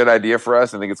it's a good idea for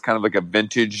us. I think it's kind of like a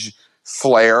vintage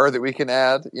flair that we can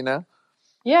add. You know?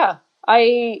 Yeah.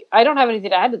 I don't have anything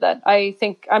to add to that. I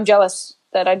think I'm jealous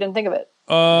that I didn't think of it.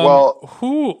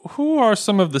 Who are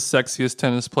some of the sexiest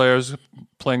tennis players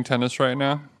playing tennis right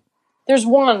now? There's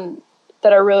one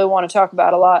that I really want to talk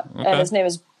about a lot, and his name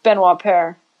is Benoit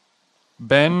Paire.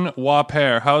 Benoit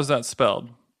Paire. How is that spelled?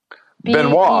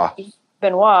 Benoit.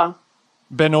 Benoit.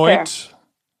 Benoit. Yes.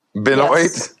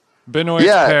 Benoit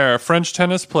Paire, French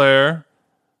tennis player.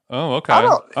 Oh, okay.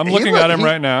 I'm looking at him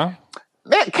right now.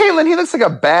 Man, Caitlin, he looks like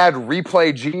a bad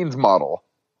Replay Jeans model.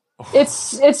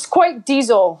 It's quite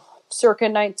diesel, circa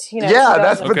 19. Yeah,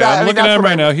 that's okay. I'm looking at him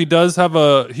right now. He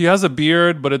has a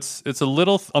beard, but it's a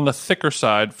little on the thicker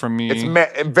side for me.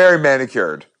 It's very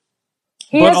manicured.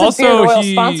 He has a beard oil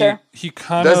sponsor. He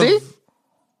kind of. Does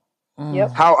he?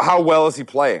 Yep. How well is he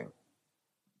playing?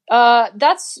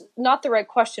 That's not the right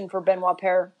question for Benoit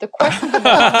Paire. The question for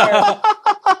Benoit Paire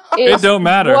is, it don't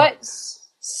matter. What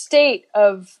state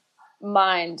of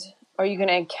mind are you going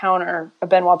to encounter a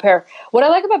Benoit Paire? What I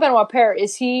like about Benoit Paire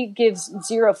is he gives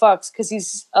zero fucks because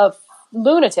he's a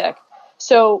lunatic.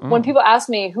 So when people ask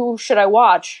me, who should I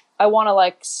watch? I want to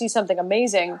like see something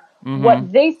amazing. Mm-hmm.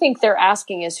 What they think they're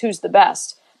asking is who's the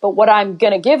best. But what I'm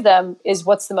going to give them is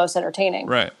what's the most entertaining.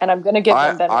 Right. And I'm going to give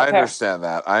them Benoit Paire. I understand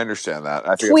that.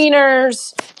 I think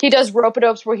tweeners. He does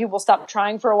rope-a-dopes where he will stop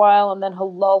trying for a while and then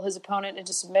he'll lull his opponent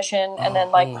into submission and then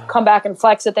like come back and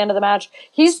flex at the end of the match.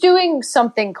 He's doing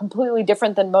something completely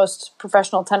different than most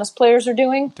professional tennis players are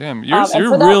doing. Damn,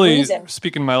 you're really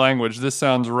speaking my language. This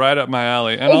sounds right up my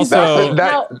alley. And also,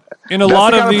 in a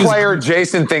lot of these player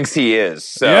Jason thinks he is.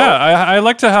 So. Yeah, I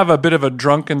like to have a bit of a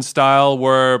drunken style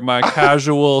where my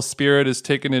casual spirit is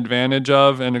taken advantage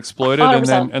of and exploited,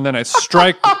 100%. and then I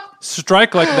strike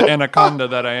like the anaconda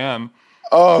that I am.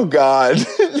 Oh God,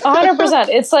 100%.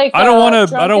 It's like I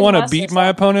don't want to beat my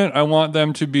opponent. I want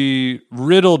them to be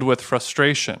riddled with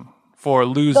frustration for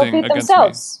losing against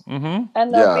themselves. me. Mm-hmm.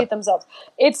 And they'll beat themselves.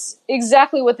 It's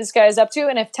exactly what this guy is up to.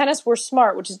 And if tennis were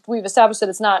smart, which is, we've established that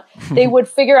it's not, they would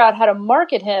figure out how to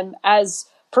market him as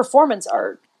performance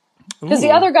art. Because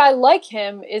the other guy like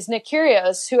him is Nick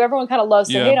Kyrgios, who everyone kind of loves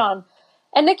to hate on.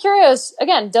 And Nick Kyrgios,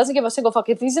 again, doesn't give a single fuck.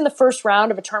 If he's in the first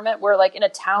round of a tournament where, like, in a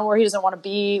town where he doesn't want to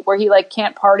be, where he, like,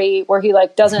 can't party, where he,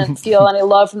 like, doesn't feel any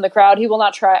love from the crowd, he will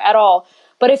not try at all.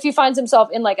 But if he finds himself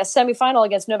in, like, a semifinal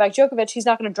against Novak Djokovic, he's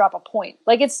not going to drop a point.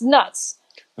 Like, it's nuts.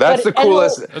 That's the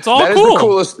coolest. It's all that cool. Is the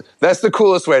coolest. That's the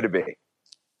coolest way to be.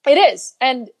 It is.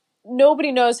 And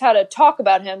nobody knows how to talk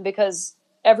about him because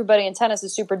everybody in tennis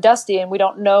is super dusty and we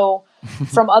don't know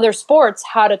from other sports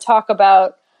how to talk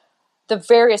about the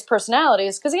various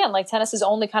personalities. Because again, like tennis has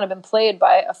only kind of been played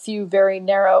by a few very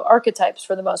narrow archetypes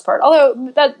for the most part.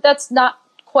 Although that's not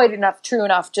quite true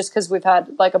enough just because we've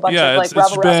had like a bunch of like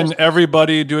it's been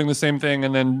everybody doing the same thing,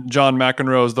 and then John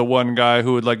McEnroe is the one guy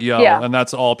who would like yell, and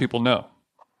that's all people know.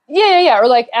 Yeah. Or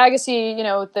like Agassi,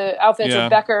 with the outfits of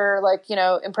Becker, like,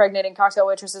 impregnating cocktail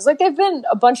waitresses. Like they've been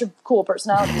a bunch of cool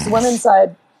personalities, the women's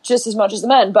side just as much as the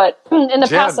men. But in the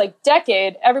past like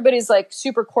decade, everybody's like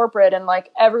super corporate and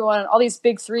like everyone, all these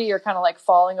big three are kind of like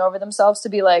falling over themselves to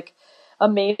be like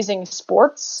amazing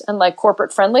sports and like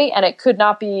corporate friendly. And it could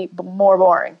not be more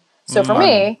boring. So for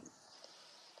me,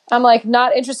 I'm like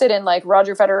not interested in like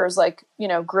Roger Federer's like,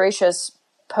 gracious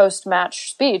post-match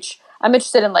speech. I'm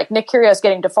interested in like Nick Kyrgios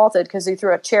getting defaulted because he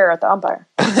threw a chair at the umpire.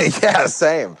 Yeah,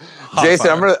 same.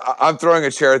 Jason, I'm throwing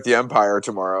a chair at the umpire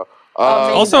tomorrow.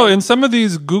 Also, in some of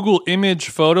these Google image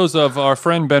photos of our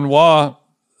friend Benoit,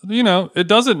 it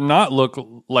doesn't not look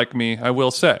like me, I will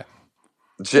say.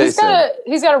 Jason.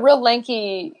 He's got a real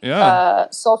lanky,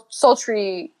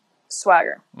 sultry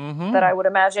swagger that I would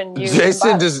imagine you.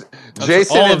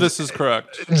 All of this is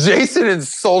correct. Jason and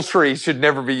sultry should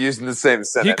never be used in the same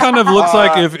sentence. He kind of looks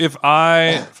like if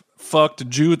I fucked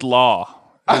Jude Law.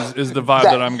 Is the vibe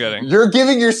that I'm getting. You're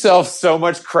giving yourself so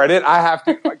much credit. I have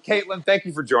to. Caitlin, thank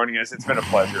you for joining us. It's been a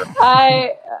pleasure.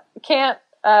 I can't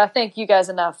thank you guys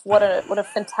enough. What a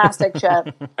fantastic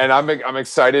chat. And I'm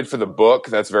excited for the book.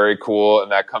 That's very cool. And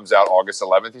that comes out August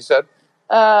 11th, you said?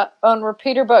 On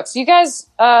Repeater Books. You guys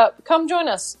come join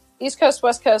us. East Coast,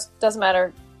 West Coast, doesn't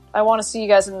matter. I want to see you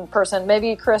guys in person.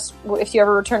 Maybe, Chris, if you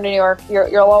ever return to New York,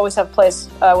 you'll always have a place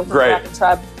with the Kraken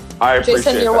Tribe. I appreciate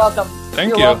Jason, you're welcome.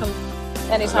 Thank you. You're welcome.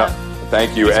 Anytime. No,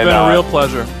 thank you. It's been a real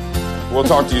pleasure. We'll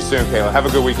talk to you soon, Kayla. Have a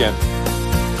good weekend.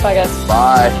 Bye, guys.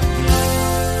 Bye.